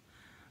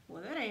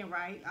 Well, that ain't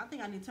right. I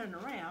think I need to turn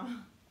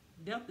around.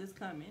 Death is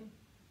coming.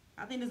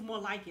 I think there's more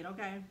like it,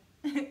 okay?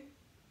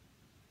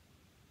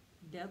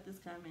 Death is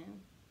coming.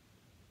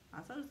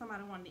 I told you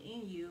somebody wanted to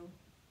end you.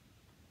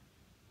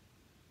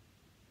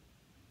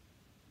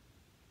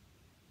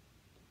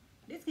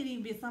 This could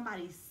even be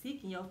somebody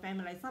sick in your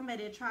family. Like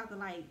somebody that tried to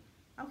like,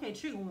 okay,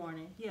 trigger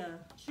warning. Yeah,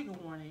 trigger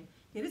warning.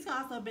 Yeah, this could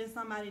also have been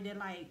somebody that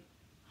like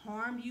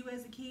harmed you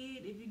as a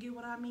kid, if you get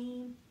what I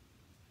mean.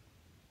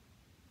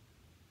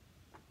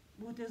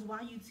 What is,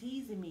 why you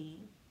teasing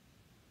me?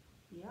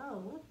 Yo,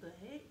 what the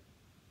heck?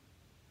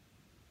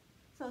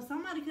 So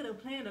somebody could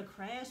have planned a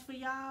crash for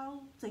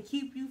y'all to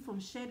keep you from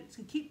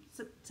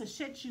to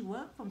shut you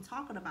up from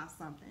talking about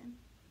something.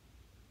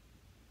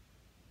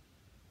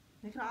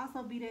 It could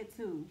also be that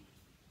too.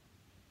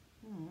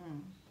 Mm-hmm.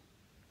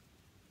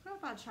 What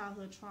about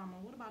childhood trauma?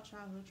 What about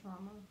childhood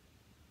trauma?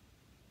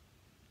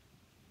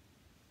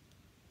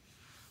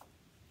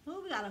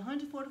 Oh, we got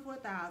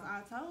 144,000.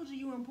 I told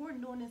you were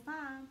important during this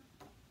time.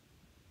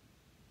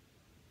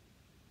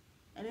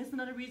 And it's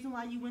another reason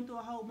why you went through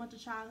a whole bunch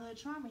of childhood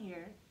trauma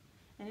here.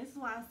 And this is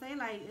why I say,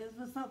 like,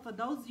 it's for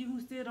those of you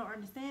who still don't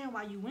understand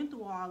why you went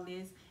through all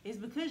this, it's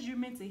because you're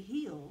meant to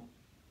heal.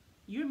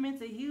 You're meant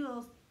to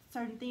heal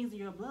certain things in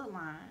your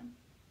bloodline.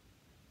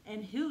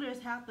 And healers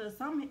have to,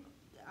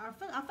 I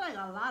feel like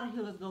a lot of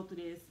healers go through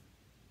this.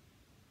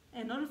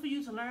 In order for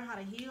you to learn how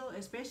to heal,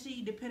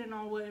 especially depending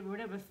on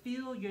whatever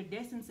field you're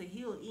destined to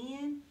heal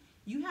in,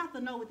 you have to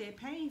know what that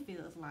pain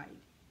feels like.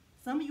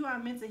 Some of you are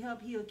meant to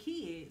help heal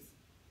kids.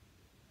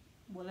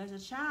 Well, as a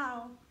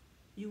child,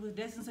 you was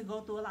destined to go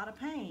through a lot of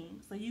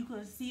pain. So you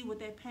can see what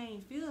that pain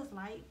feels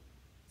like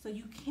so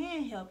you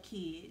can help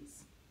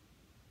kids.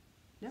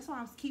 That's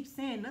why I keep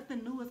saying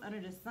nothing new is under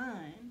the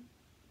sun.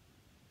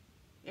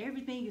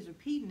 Everything is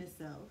repeating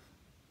itself.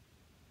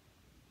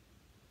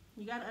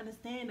 You got to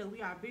understand that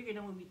we are bigger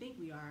than what we think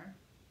we are.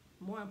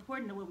 More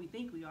important than what we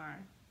think we are.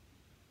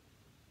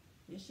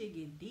 This shit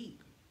get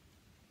deep.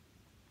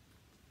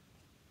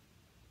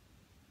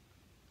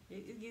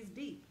 It gets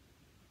deep.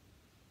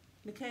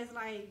 Because,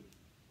 like,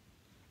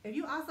 if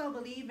you also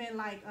believe in,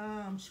 like,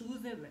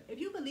 if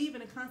you believe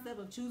in the concept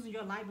of choosing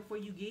your life before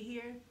you get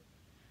here,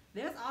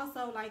 there's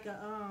also, like,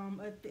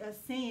 a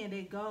saying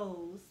that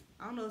goes,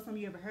 I don't know if some of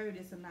you ever heard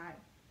this or not,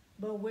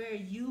 but where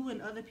you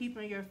and other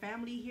people in your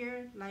family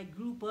here, like,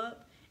 group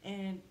up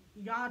and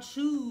y'all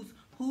choose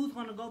who's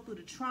going to go through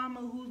the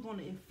trauma, who's going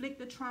to inflict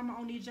the trauma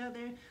on each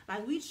other.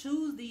 Like, we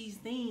choose these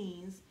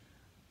things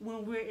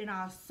when we're in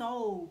our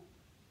soul,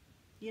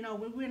 you know,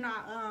 when we're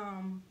not,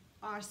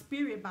 our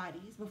spirit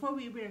bodies, before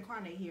we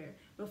reincarnate here.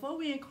 Before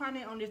we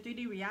incarnate on this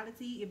 3D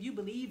reality, if you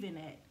believe in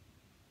that,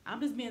 I'm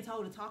just being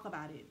told to talk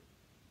about it.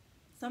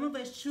 Some of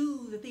us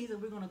choose the things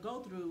that we're going to go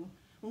through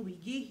when we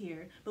get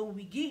here, but when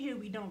we get here,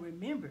 we don't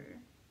remember.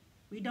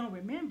 We don't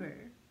remember.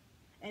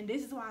 And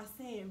this is why I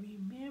said,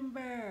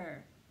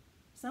 remember.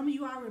 Some of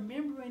you are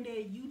remembering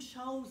that you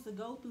chose to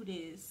go through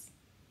this.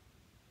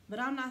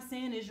 But I'm not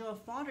saying it's your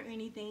fault or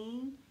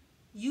anything.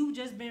 You've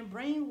just been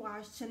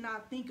brainwashed to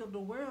not think of the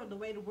world the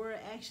way the world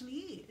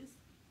actually is.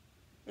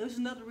 It was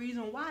another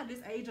reason why this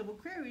age of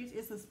Aquarius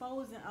is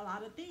exposing a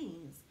lot of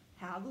things.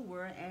 How the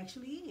world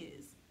actually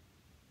is.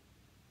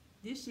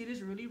 This shit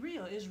is really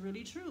real. It's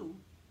really true.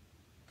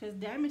 Because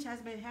damage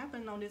has been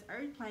happening on this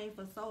earth plane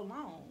for so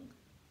long.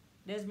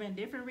 There's been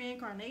different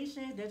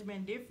reincarnations. There's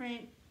been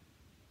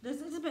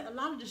a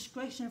lot of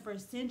destruction for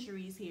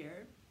centuries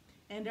here.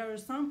 And there are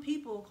some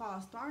people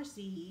called star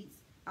seeds.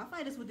 I feel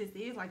like that's what this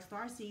is, like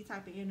star seed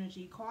type of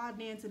energy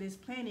called into this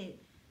planet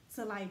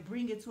to like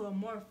bring it to a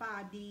more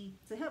 5D,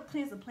 to help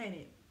cleanse the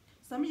planet.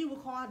 Some of you were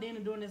called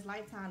in during this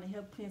lifetime to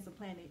help cleanse the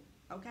planet,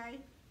 okay?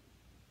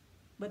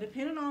 But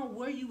depending on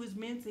where you was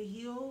meant to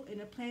heal in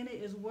the planet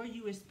is where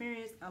you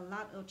experience a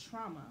lot of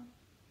trauma.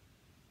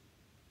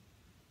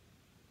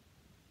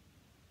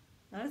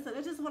 Now,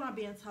 that's just what I'm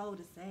being told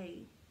to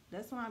say.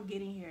 That's what I'm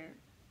getting here.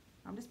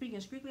 I'm just speaking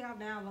strictly off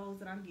downloads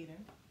that I'm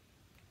getting.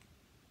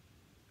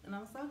 And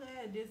I'm so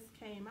glad this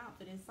came out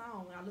for this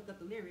song when I looked up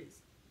the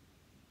lyrics.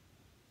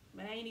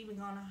 But I ain't even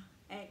gonna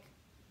act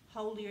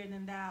holier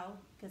than thou,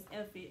 because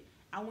F it.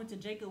 I went to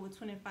Jacob with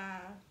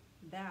 25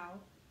 thou.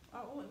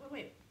 Oh,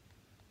 wait.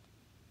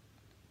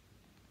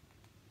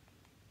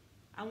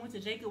 I went to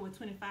Jacob with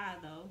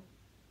 25 though.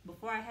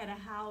 Before I had a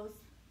house,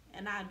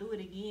 and I'll do it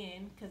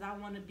again, because I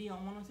want to be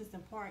on 106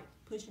 and Park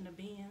pushing the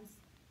Benz.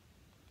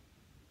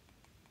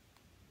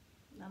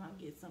 Now I'll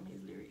get some of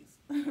his lyrics.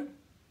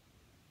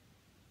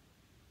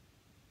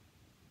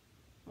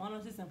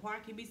 106 and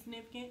Park can be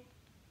significant.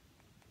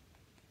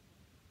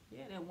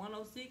 Yeah, that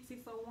 106,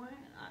 601.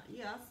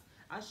 Yeah,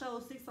 I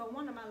showed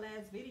 601 in my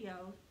last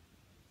video.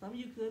 Some of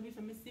you could be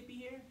from Mississippi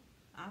here.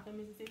 I'm from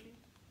Mississippi.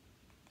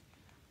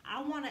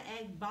 I want to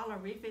act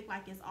ballerific,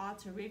 like it's all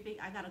terrific.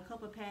 I got a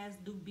couple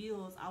past due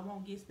bills. I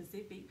won't get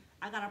specific.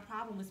 I got a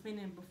problem with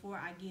spending before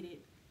I get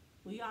it.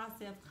 We all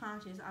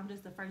self-conscious. I'm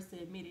just the first to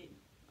admit it.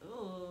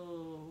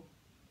 Oh.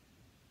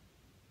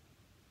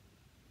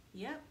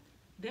 Yep.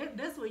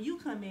 That's where you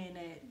come in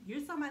at.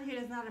 You're somebody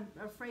here that's not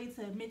afraid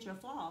to admit your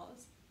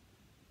flaws.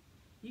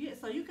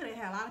 So you could have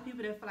had a lot of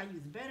people that feel like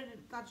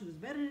thought you was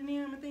better than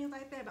them and things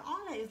like that. But all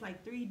that is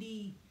like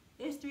 3D.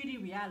 It's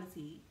 3D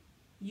reality.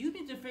 You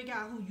need to figure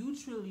out who you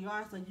truly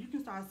are so you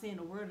can start seeing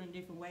the world in a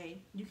different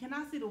way. You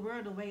cannot see the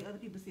world the way other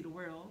people see the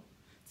world.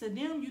 To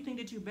them, you think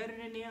that you're better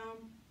than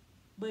them,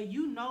 but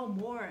you know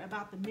more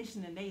about the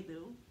mission than they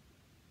do.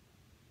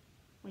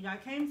 When y'all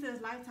came to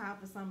this lifetime,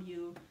 for some of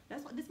you,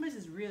 that's what this mission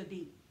is real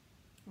deep.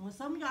 When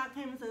some of y'all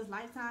came into this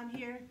lifetime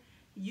here,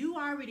 you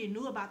already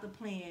knew about the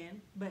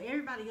plan, but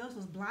everybody else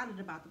was blinded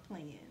about the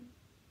plan.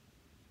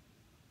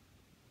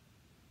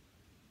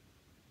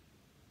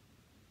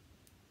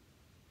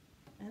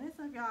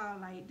 if y'all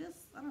like this,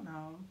 I don't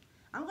know.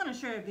 I'm gonna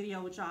share a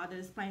video with y'all that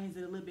explains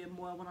it a little bit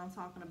more what I'm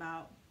talking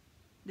about.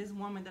 This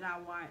woman that I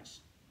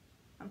watched.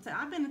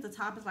 I've been into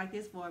topics like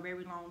this for a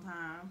very long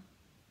time.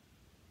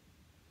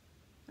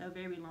 A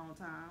very long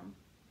time.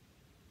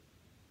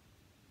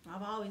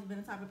 I've always been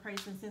the type of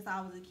person since I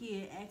was a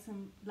kid,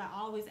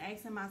 always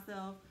asking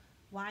myself,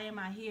 why am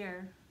I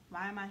here?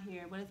 Why am I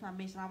here? What is my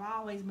mission? I've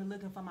always been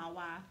looking for my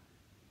why.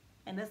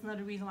 And that's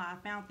another reason why I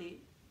found it.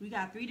 We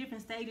got 3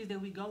 different stages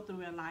that we go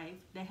through in life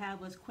that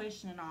have us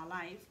questioning our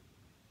life.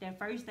 That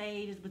first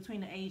stage is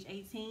between the age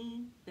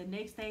 18. The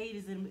next stage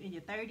is in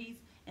your 30s.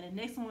 And the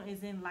next one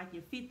is in like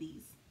your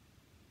 50s.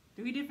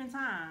 3 different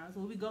times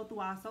where we go through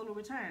our solar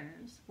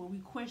returns, where we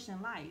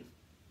question life.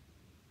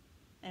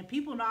 And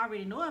people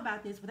already know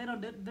about this, but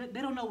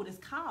they don't know what it's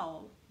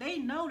called. They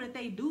know that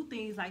they do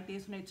things like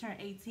this when they turn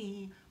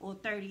 18 or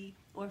 30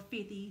 or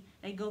 50.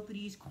 They go through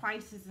these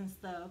crises and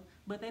stuff,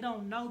 but they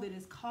don't know that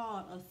it's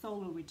called a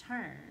solar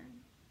return.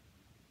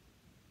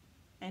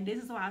 And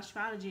this is why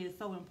astrology is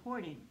so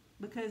important,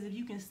 because if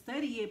you can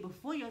study it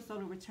before your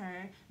solar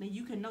return, then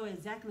you can know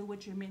exactly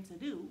what you're meant to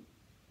do.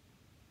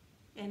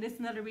 And this is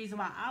another reason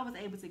why I was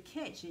able to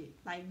catch it.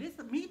 Like this,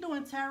 me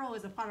doing tarot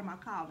is a part of my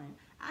calling.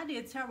 I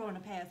did tarot in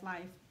a past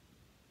life.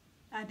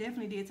 I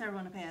definitely did tarot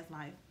in a past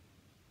life.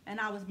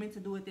 And I was meant to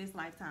do it this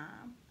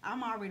lifetime.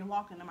 I'm already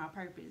walking in my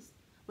purpose.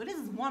 But this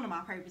is one of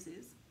my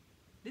purposes.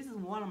 This is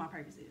one of my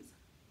purposes.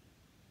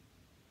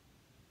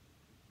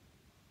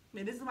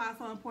 And this is why it's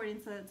so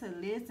important to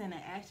listen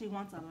and actually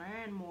want to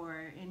learn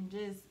more. And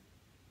just,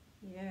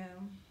 yeah.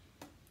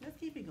 Let's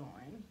keep it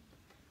going.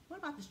 What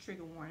about this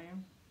trigger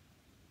warning?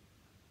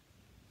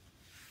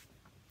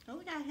 Oh,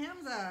 we got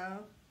Hamza.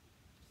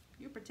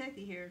 You're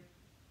protected here.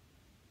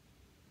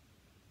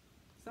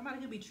 Somebody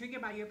could be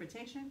triggered by your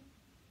protection.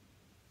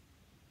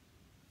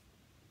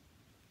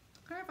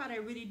 Clarify they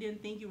really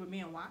didn't think you were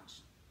being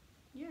watched.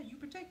 Yeah, you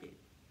protected.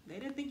 They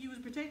didn't think you was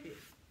protected.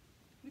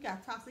 We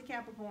got toxic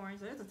Capricorn.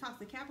 So there's a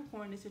toxic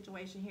Capricorn in this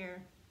situation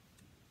here.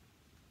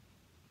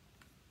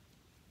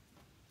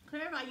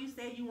 Clarify you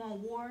said you want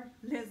war.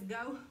 Let's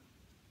go.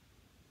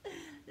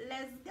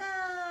 Let's go.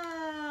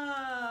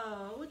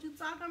 What you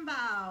talking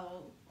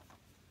about?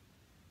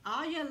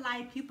 All your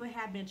life, people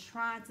have been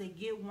trying to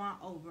get one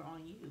over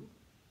on you.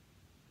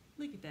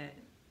 Look at that.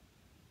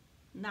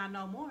 Not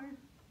no more.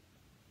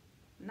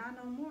 Not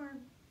no more.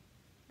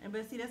 And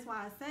but see, that's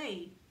why I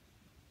say,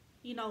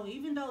 you know,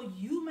 even though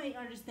you may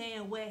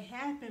understand what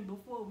happened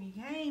before we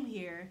came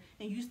here,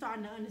 and you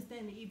starting to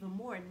understand it even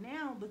more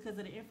now because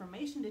of the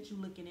information that you're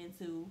looking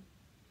into,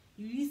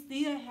 you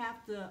still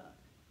have to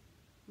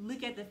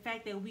look at the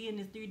fact that we in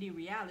this 3D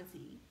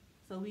reality.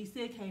 So we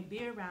still can't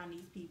be around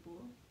these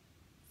people.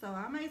 So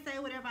I may say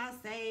whatever I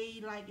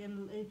say, like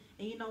in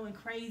you know, in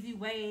crazy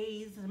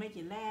ways to make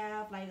you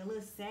laugh, like a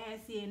little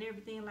sassy and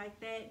everything like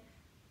that.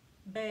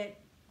 But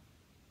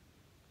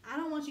I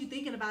don't want you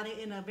thinking about it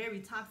in a very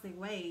toxic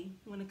way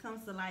when it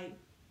comes to like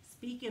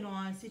speaking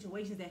on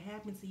situations that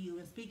happen to you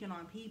and speaking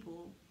on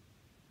people.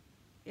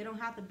 It don't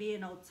have to be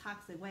in no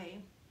toxic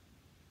way.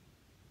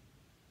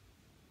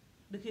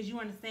 Because you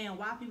understand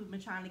why people have been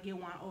trying to get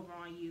one over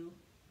on you.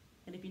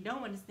 And if you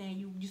don't understand,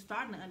 you're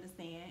starting to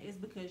understand, it's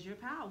because you're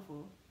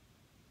powerful.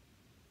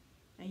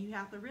 And you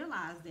have to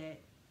realize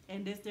that.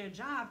 And it's their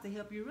job to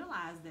help you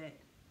realize that.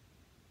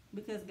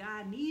 Because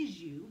God needs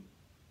you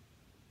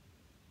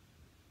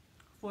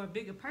for a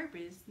bigger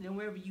purpose than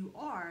wherever you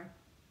are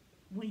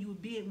when you're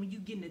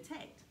getting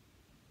attacked.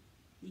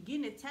 You're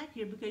getting attacked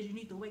here because you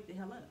need to wake the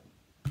hell up.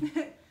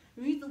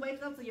 You need to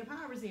wake up to your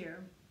powers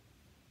here.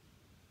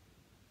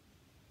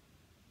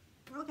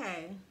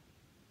 Okay.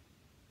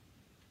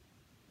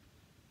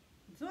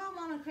 Do I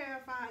want to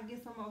clarify and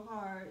get some more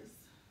cards?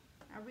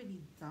 I really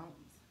don't,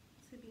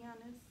 to be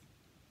honest.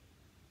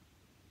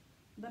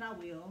 But I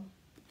will.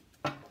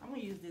 I'm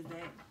going to use this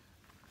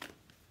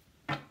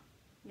deck.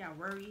 You got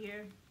worry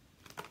here.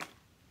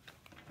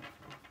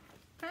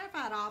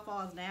 Clarify it all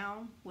falls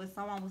down when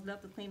someone was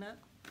left to clean up.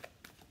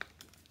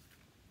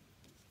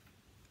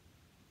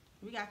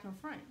 We got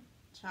confront.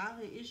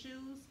 Childhood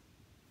issues.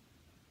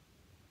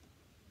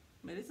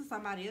 But this is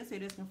somebody else here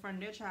that's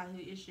confronting their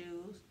childhood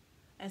issues.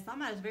 And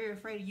somebody's very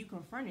afraid of you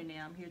confronting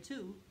them here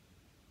too.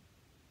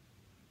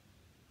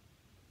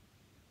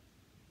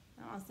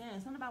 I don't understand.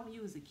 It's something about when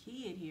you was a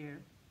kid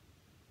here.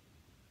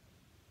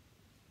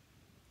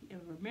 You're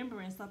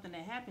remembering something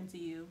that happened to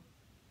you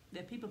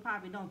that people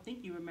probably don't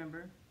think you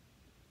remember.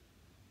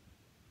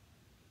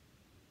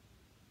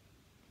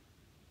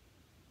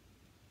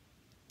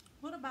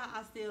 What about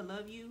I still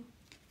love you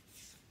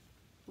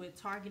with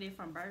targeted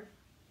from birth?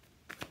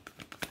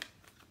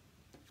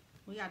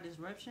 We got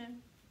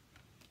disruption.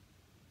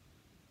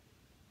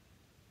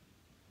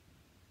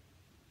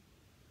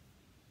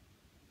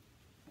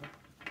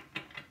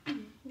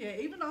 Yeah,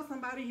 even though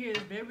somebody here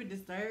is very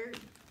disturbed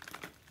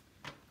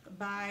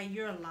by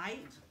your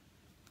light,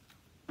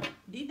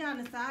 deep down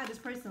inside, this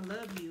person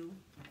loves you.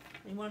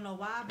 You want to know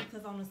why?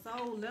 Because on the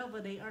soul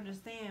level, they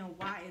understand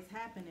why it's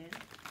happening.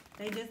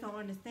 They just don't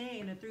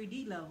understand in the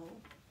 3D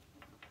level.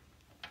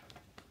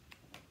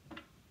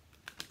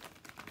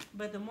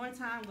 But the more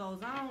time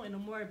goes on and the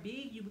more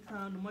big you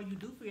become, the more you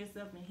do for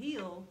yourself and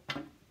heal,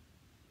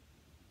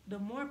 the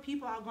more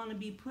people are going to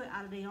be put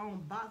out of their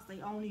own box,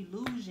 their own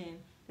illusion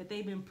that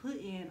they've been put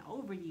in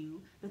over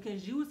you,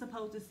 because you were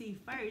supposed to see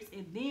first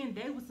and then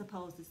they were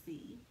supposed to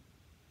see.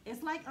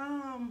 It's like,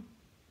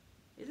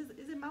 is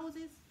it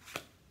Moses?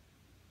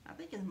 I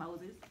think it's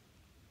Moses.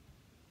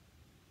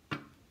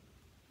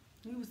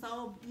 He was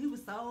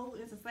sold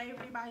into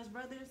slavery by his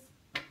brothers,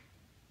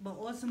 but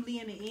ultimately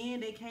in the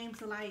end they came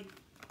to like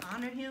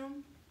honor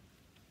him.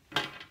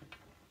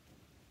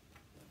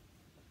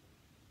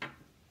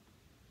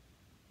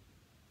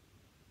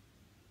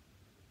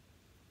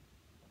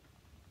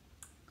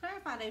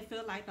 Clarify, they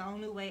feel like the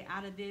only way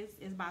out of this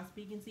is by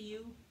speaking to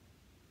you.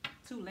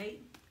 Too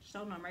late.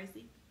 Show no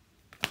mercy.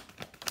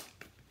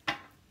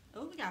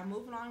 Oh, we got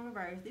moving on in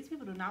reverse. These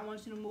people do not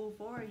want you to move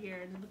forward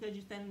here just because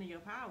you're standing in your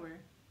power.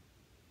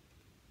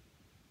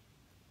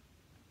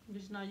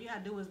 Just know you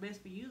gotta do what's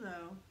best for you,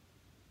 though.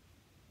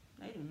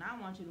 They do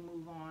not want you to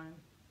move on.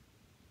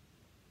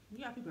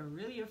 You got people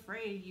really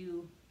afraid of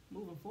you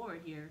moving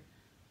forward here.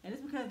 And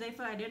it's because they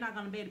feel like they're not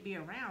gonna be able to be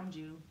around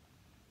you.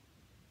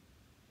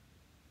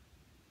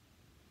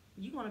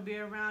 You're gonna be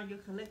around your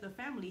collective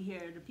family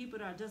here, the people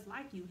that are just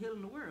like you,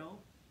 healing the world.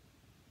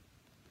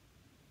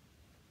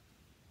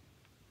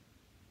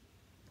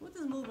 What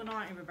is moving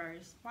on in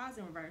reverse? Why is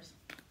it in reverse?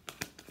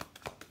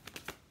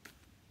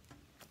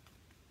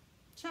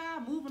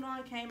 Child, moving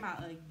on came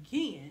out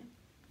again.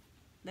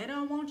 They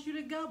don't want you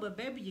to go, but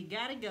baby, you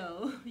gotta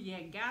go. You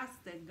got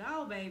to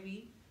go,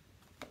 baby.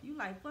 You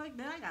like, fuck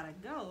that, I gotta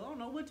go. I don't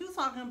know what you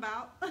talking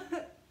about.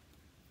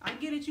 I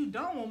get it, you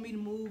don't want me to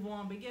move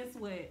on, but guess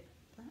what?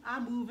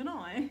 I'm moving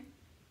on.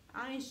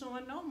 I ain't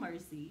showing no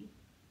mercy.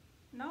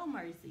 No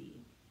mercy.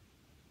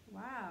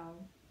 Wow.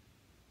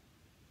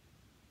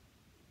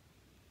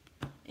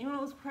 You know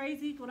what's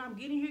crazy? What I'm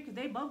getting here, because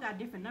they both got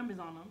different numbers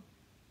on them.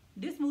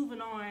 This moving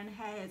on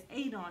has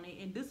 8 on it,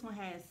 and this one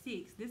has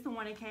 6. This is the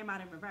one that came out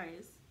in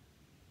reverse.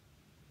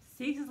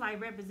 6 is like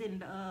representing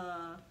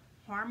the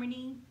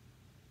harmony.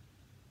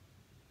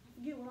 I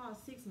forget what all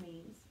 6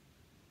 means.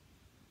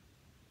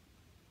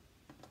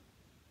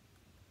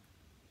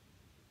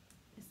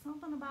 It's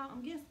something about,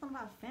 I'm getting something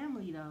about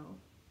family though.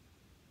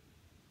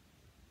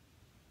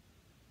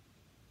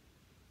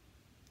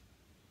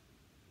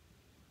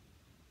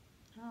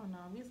 I don't know,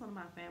 I'm getting something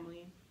about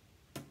family.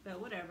 But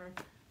whatever.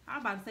 I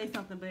was about to say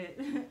something, but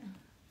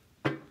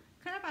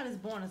Clarify is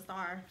born a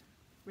star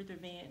with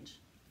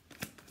revenge.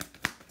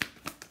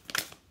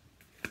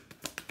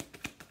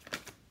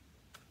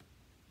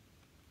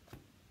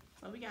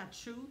 So we got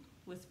truth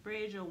with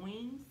spread your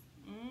wings.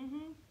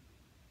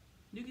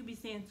 You could be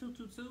saying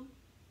 222,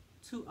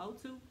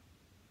 202.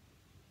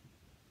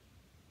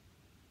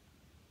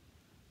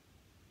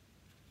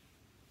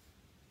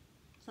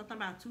 Something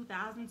about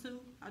 2002,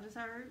 I just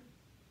heard.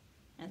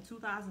 And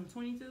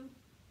 2022.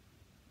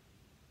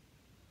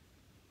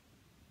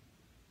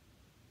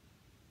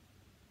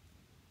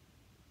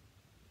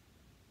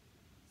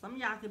 Some of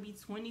y'all could be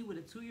 20 with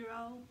a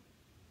 2-year-old.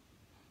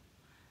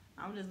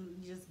 I'm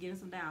just getting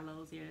some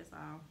downloads here, that's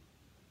all.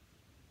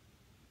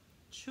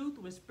 Truth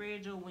will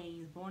spread your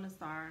wings, born a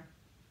star.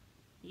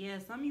 Yeah,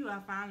 some of you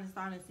are finally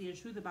starting to see the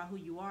truth about who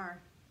you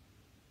are.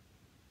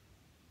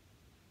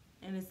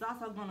 And it's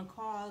also going to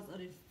cause an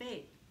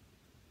effect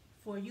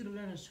for you to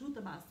learn the truth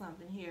about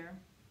something here.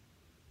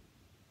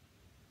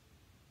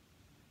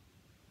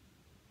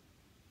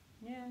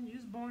 Yeah, you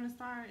was born a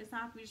star. It's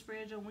time for you to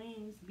spread your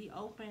wings, be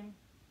open.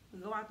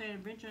 Go out there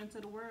and venture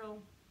into the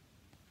world.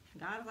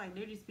 God is like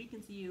literally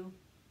speaking to you.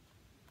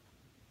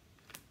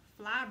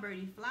 Fly,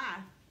 birdie,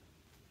 fly.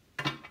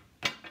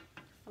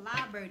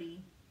 Fly,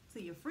 birdie,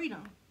 to your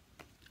freedom.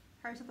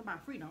 Heard something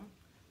about freedom.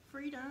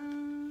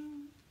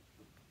 Freedom.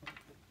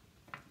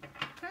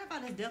 Heard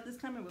about this death that's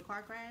coming with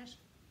car crash.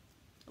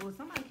 Oh,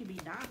 somebody could be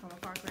dying from a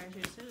car crash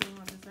here too.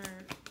 I just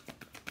heard.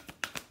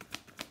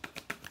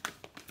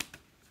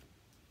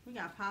 We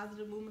got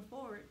positive movement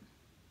forward.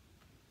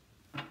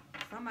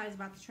 Somebody's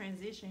about to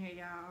transition here,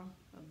 y'all.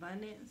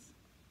 Abundance.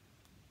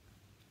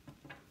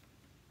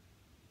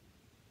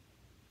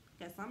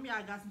 Okay, some of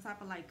y'all got some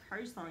type of like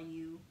curse on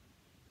you.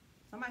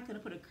 Somebody could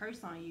have put a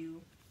curse on you.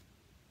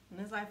 And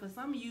it's like for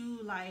some of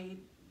you, like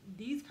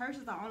these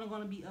curses are only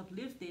going to be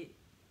uplifted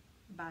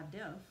by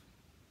death.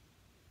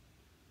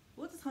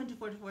 What's this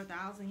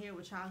 144,000 here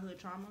with childhood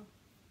trauma?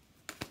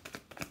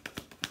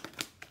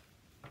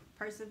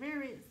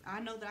 Perseverance.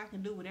 I know that I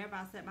can do whatever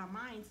I set my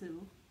mind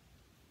to.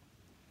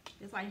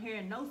 It's like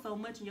hearing no so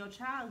much in your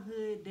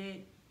childhood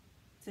that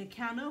to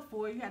count up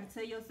for you had to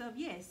tell yourself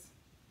yes.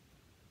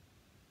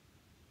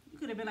 You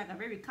could have been like a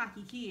very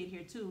cocky kid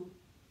here too.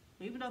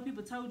 But even though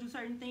people told you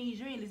certain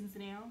things, you ain't listen to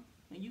them.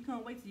 And you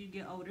can't wait till you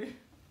get older.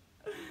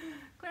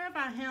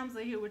 Clarify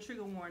Hamza here with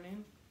trigger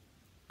warning.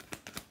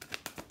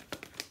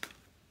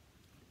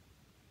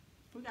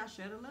 We got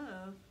share the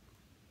love.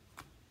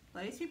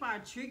 But these people are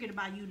triggered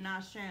by you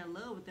not sharing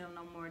love with them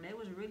no more. They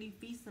was really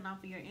feasting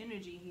off of your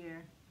energy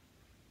here.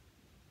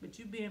 But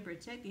you being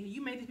protected.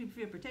 You made these people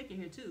feel protected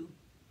here too.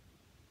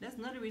 That's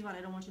another reason why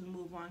they don't want you to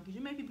move on, because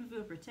you make people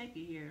feel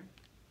protected here.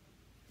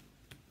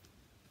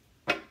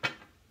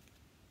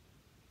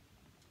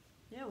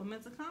 Yeah, with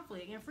mental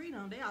conflict and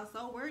freedom, they are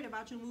so worried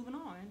about you moving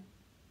on.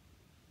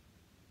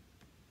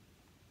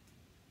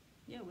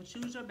 Yeah, well,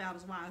 choose your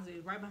battles wisely.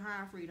 Right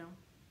behind freedom.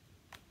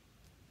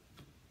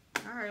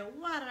 Alright,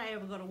 why did I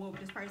ever go to war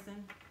with this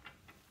person?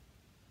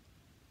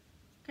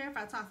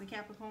 Clarify toxic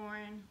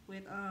Capricorn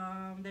with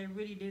they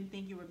really didn't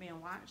think you were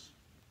being watched.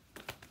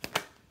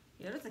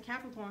 Yeah, there's a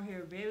Capricorn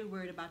here very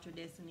worried about your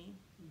destiny.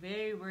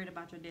 Very worried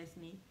about your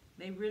destiny.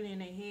 They really in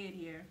their head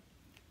here.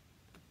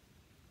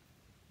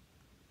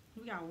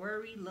 We got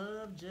worry,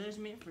 love,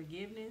 judgment,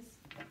 forgiveness.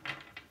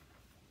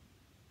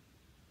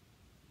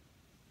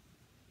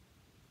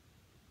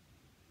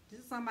 This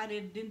is somebody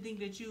that didn't think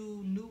that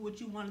you knew what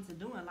you wanted to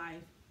do in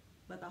life.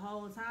 But the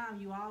whole time,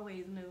 you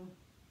always knew.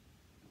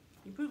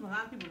 You're proving a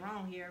lot of people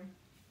wrong here.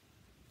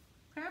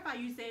 Clarify,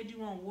 you said you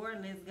want war,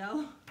 let's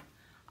go.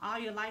 All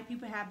your life,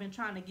 people have been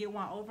trying to get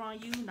one over on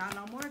you. Not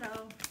no more,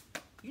 though.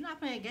 You're not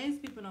playing games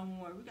with people no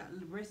more. We got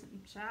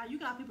child. You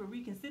got people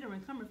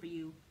reconsidering coming for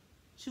you.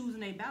 Choosing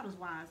their battles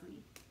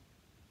wisely.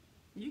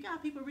 You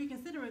got people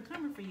reconsidering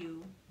coming for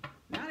you.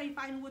 Now they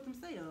fighting with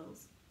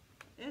themselves.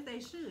 As they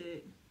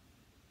should.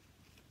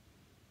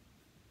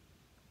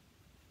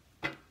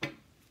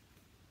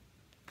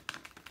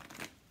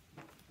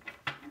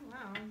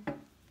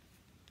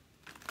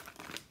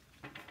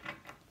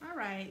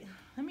 Alright,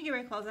 let me get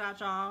ready to close it out,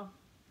 y'all.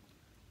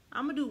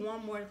 I'm going to do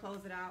one more to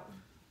close it out.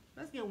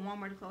 Let's get one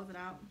more to close it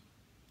out.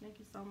 Thank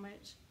you so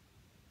much.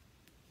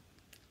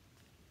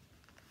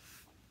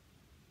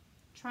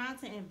 Trying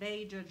to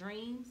invade your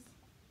dreams.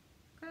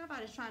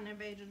 Everybody's trying to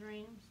invade your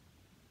dreams.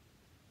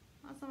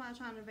 Or somebody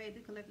trying to invade the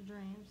collective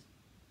dreams.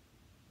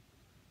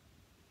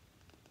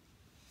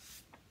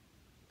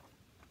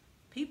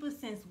 People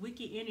sense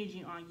wicked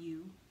energy on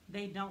you.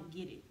 They don't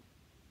get it.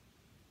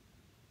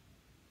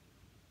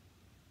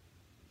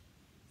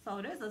 So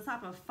there's a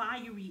type of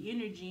fiery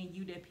energy in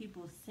you that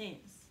people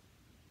sense.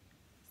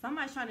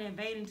 Somebody's trying to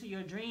invade into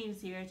your dreams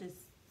here, just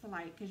to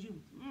like, cause you,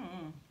 I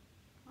don't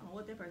know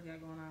what that person got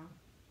going on.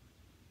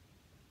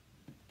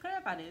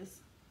 Clarify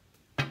this.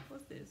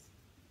 What's this?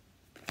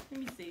 Let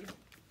me see.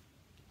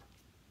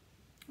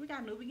 We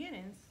got new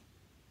beginnings.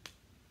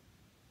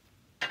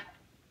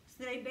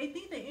 So they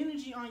think the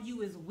energy on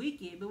you is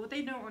wicked, but what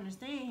they don't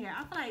understand here,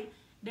 I feel like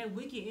that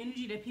wicked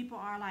energy that people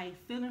are like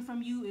feeling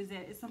from you is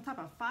that it's some type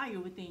of fire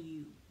within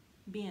you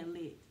being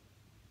lit.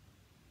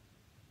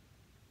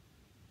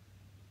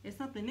 It's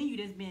something in you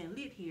that's being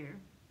lit here.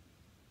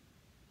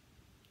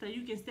 So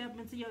you can step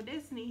into your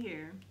destiny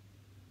here.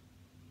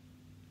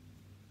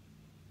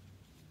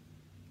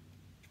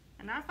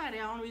 And I find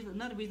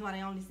another reason why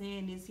they only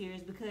saying this here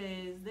is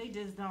because they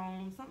just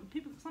don't.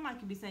 Somebody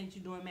could be saying that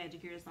you're doing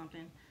magic here or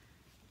something.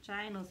 Which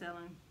I ain't no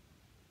selling.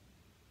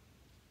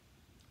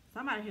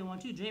 Somebody here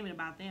wants you dreaming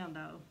about them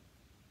though.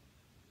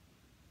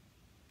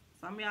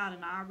 Some of y'all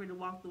done already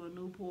walked through a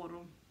new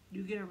portal.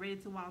 You getting ready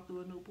to walk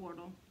through a new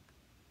portal.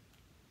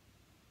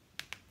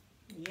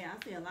 Yeah,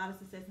 I see a lot of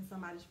success in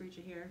somebody's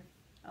future here.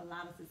 A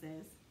lot of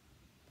success.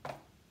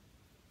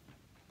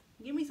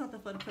 Give me something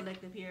for the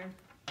collective here.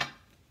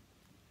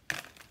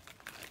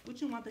 What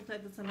you want the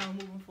collective to know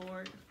moving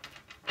forward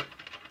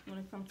when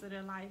it comes to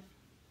their life?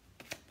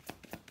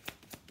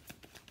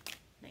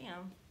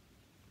 Damn.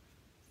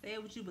 Say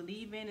what you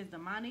believe in is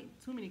demonic.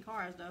 Too many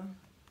cards though.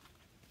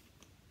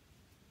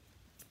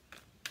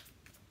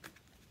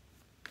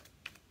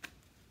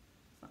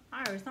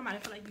 Alright, somebody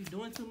feel like you're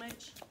doing too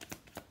much,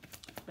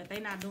 but they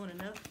not doing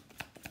enough.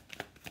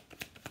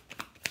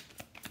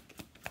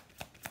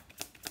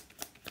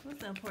 What's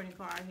the important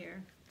card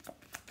here?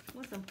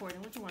 What's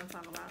important? What you want to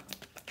talk about?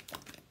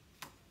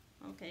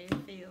 Okay,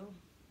 fail.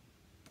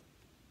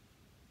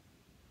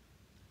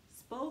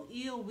 Spoke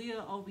ill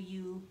will over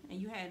you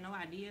and you had no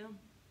idea.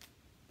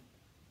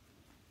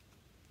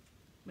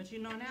 But you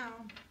know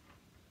now.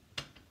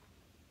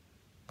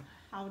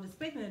 I was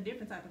expecting a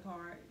different type of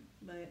card,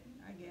 but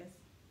I guess.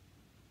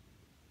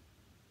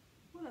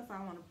 What else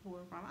I want to pull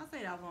from? I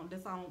said I was on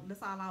that's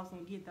all I was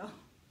gonna get though.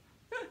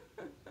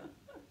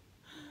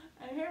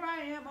 And here I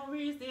am over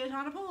here still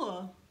trying to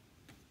pull.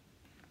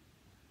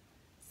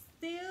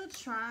 Still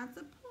trying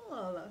to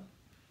pull.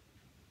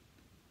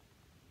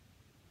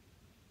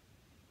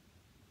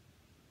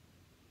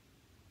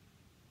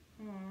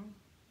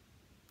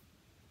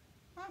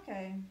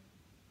 Okay.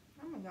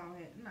 I'm gonna go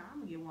ahead. No, I'm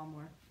gonna get one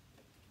more.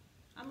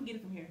 I'm gonna get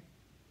it from here.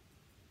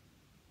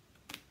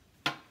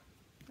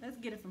 Let's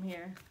get it from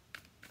here.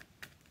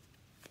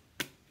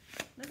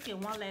 Let's get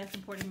one last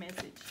important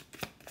message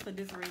for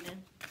this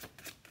reading.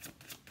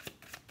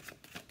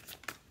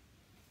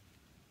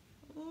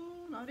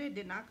 Ooh, no, that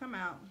did not come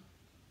out.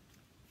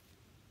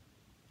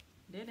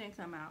 That didn't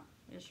come out.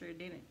 It sure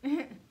didn't.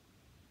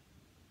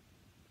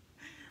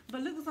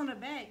 But look what's on the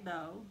back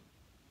though.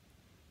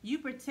 You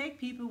protect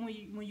people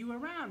when you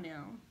around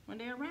them, when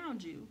they're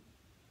around you.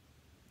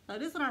 So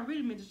this is what I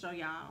really meant to show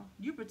y'all.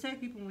 You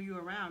protect people when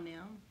you're around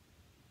them.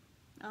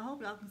 I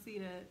hope y'all can see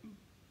that.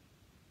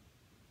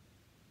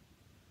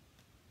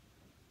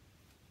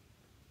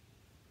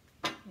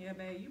 Yeah,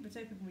 babe, you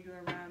protect people when you're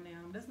around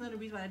them. That's another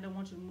reason why I don't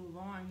want you to move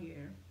on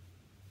here.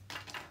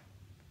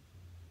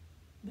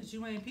 But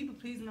you ain't people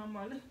pleasing no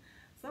more. Look,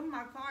 some of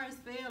my cards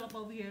fell up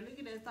over here. Look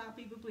at that. Stop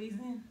people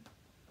pleasing.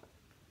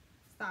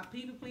 Stop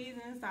people pleasing.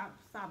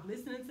 Stop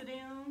listening to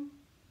them.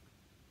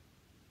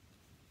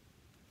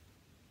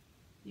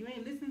 You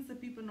ain't listening to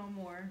people no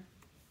more.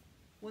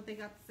 What they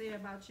got to say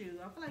about you.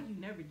 I feel like you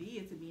never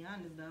did, to be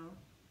honest, though.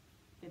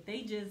 That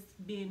they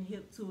just been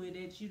hip to it,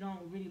 that you don't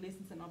really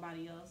listen to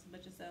nobody else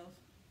but yourself.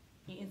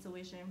 Your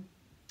intuition.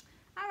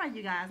 Alright,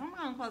 you guys, I'm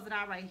going to close it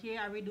out right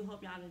here. I really do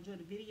hope y'all enjoyed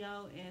the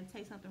video and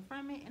take something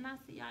from it. And I'll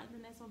see y'all in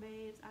the next one,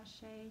 babes.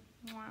 Ashe.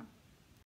 Mwah.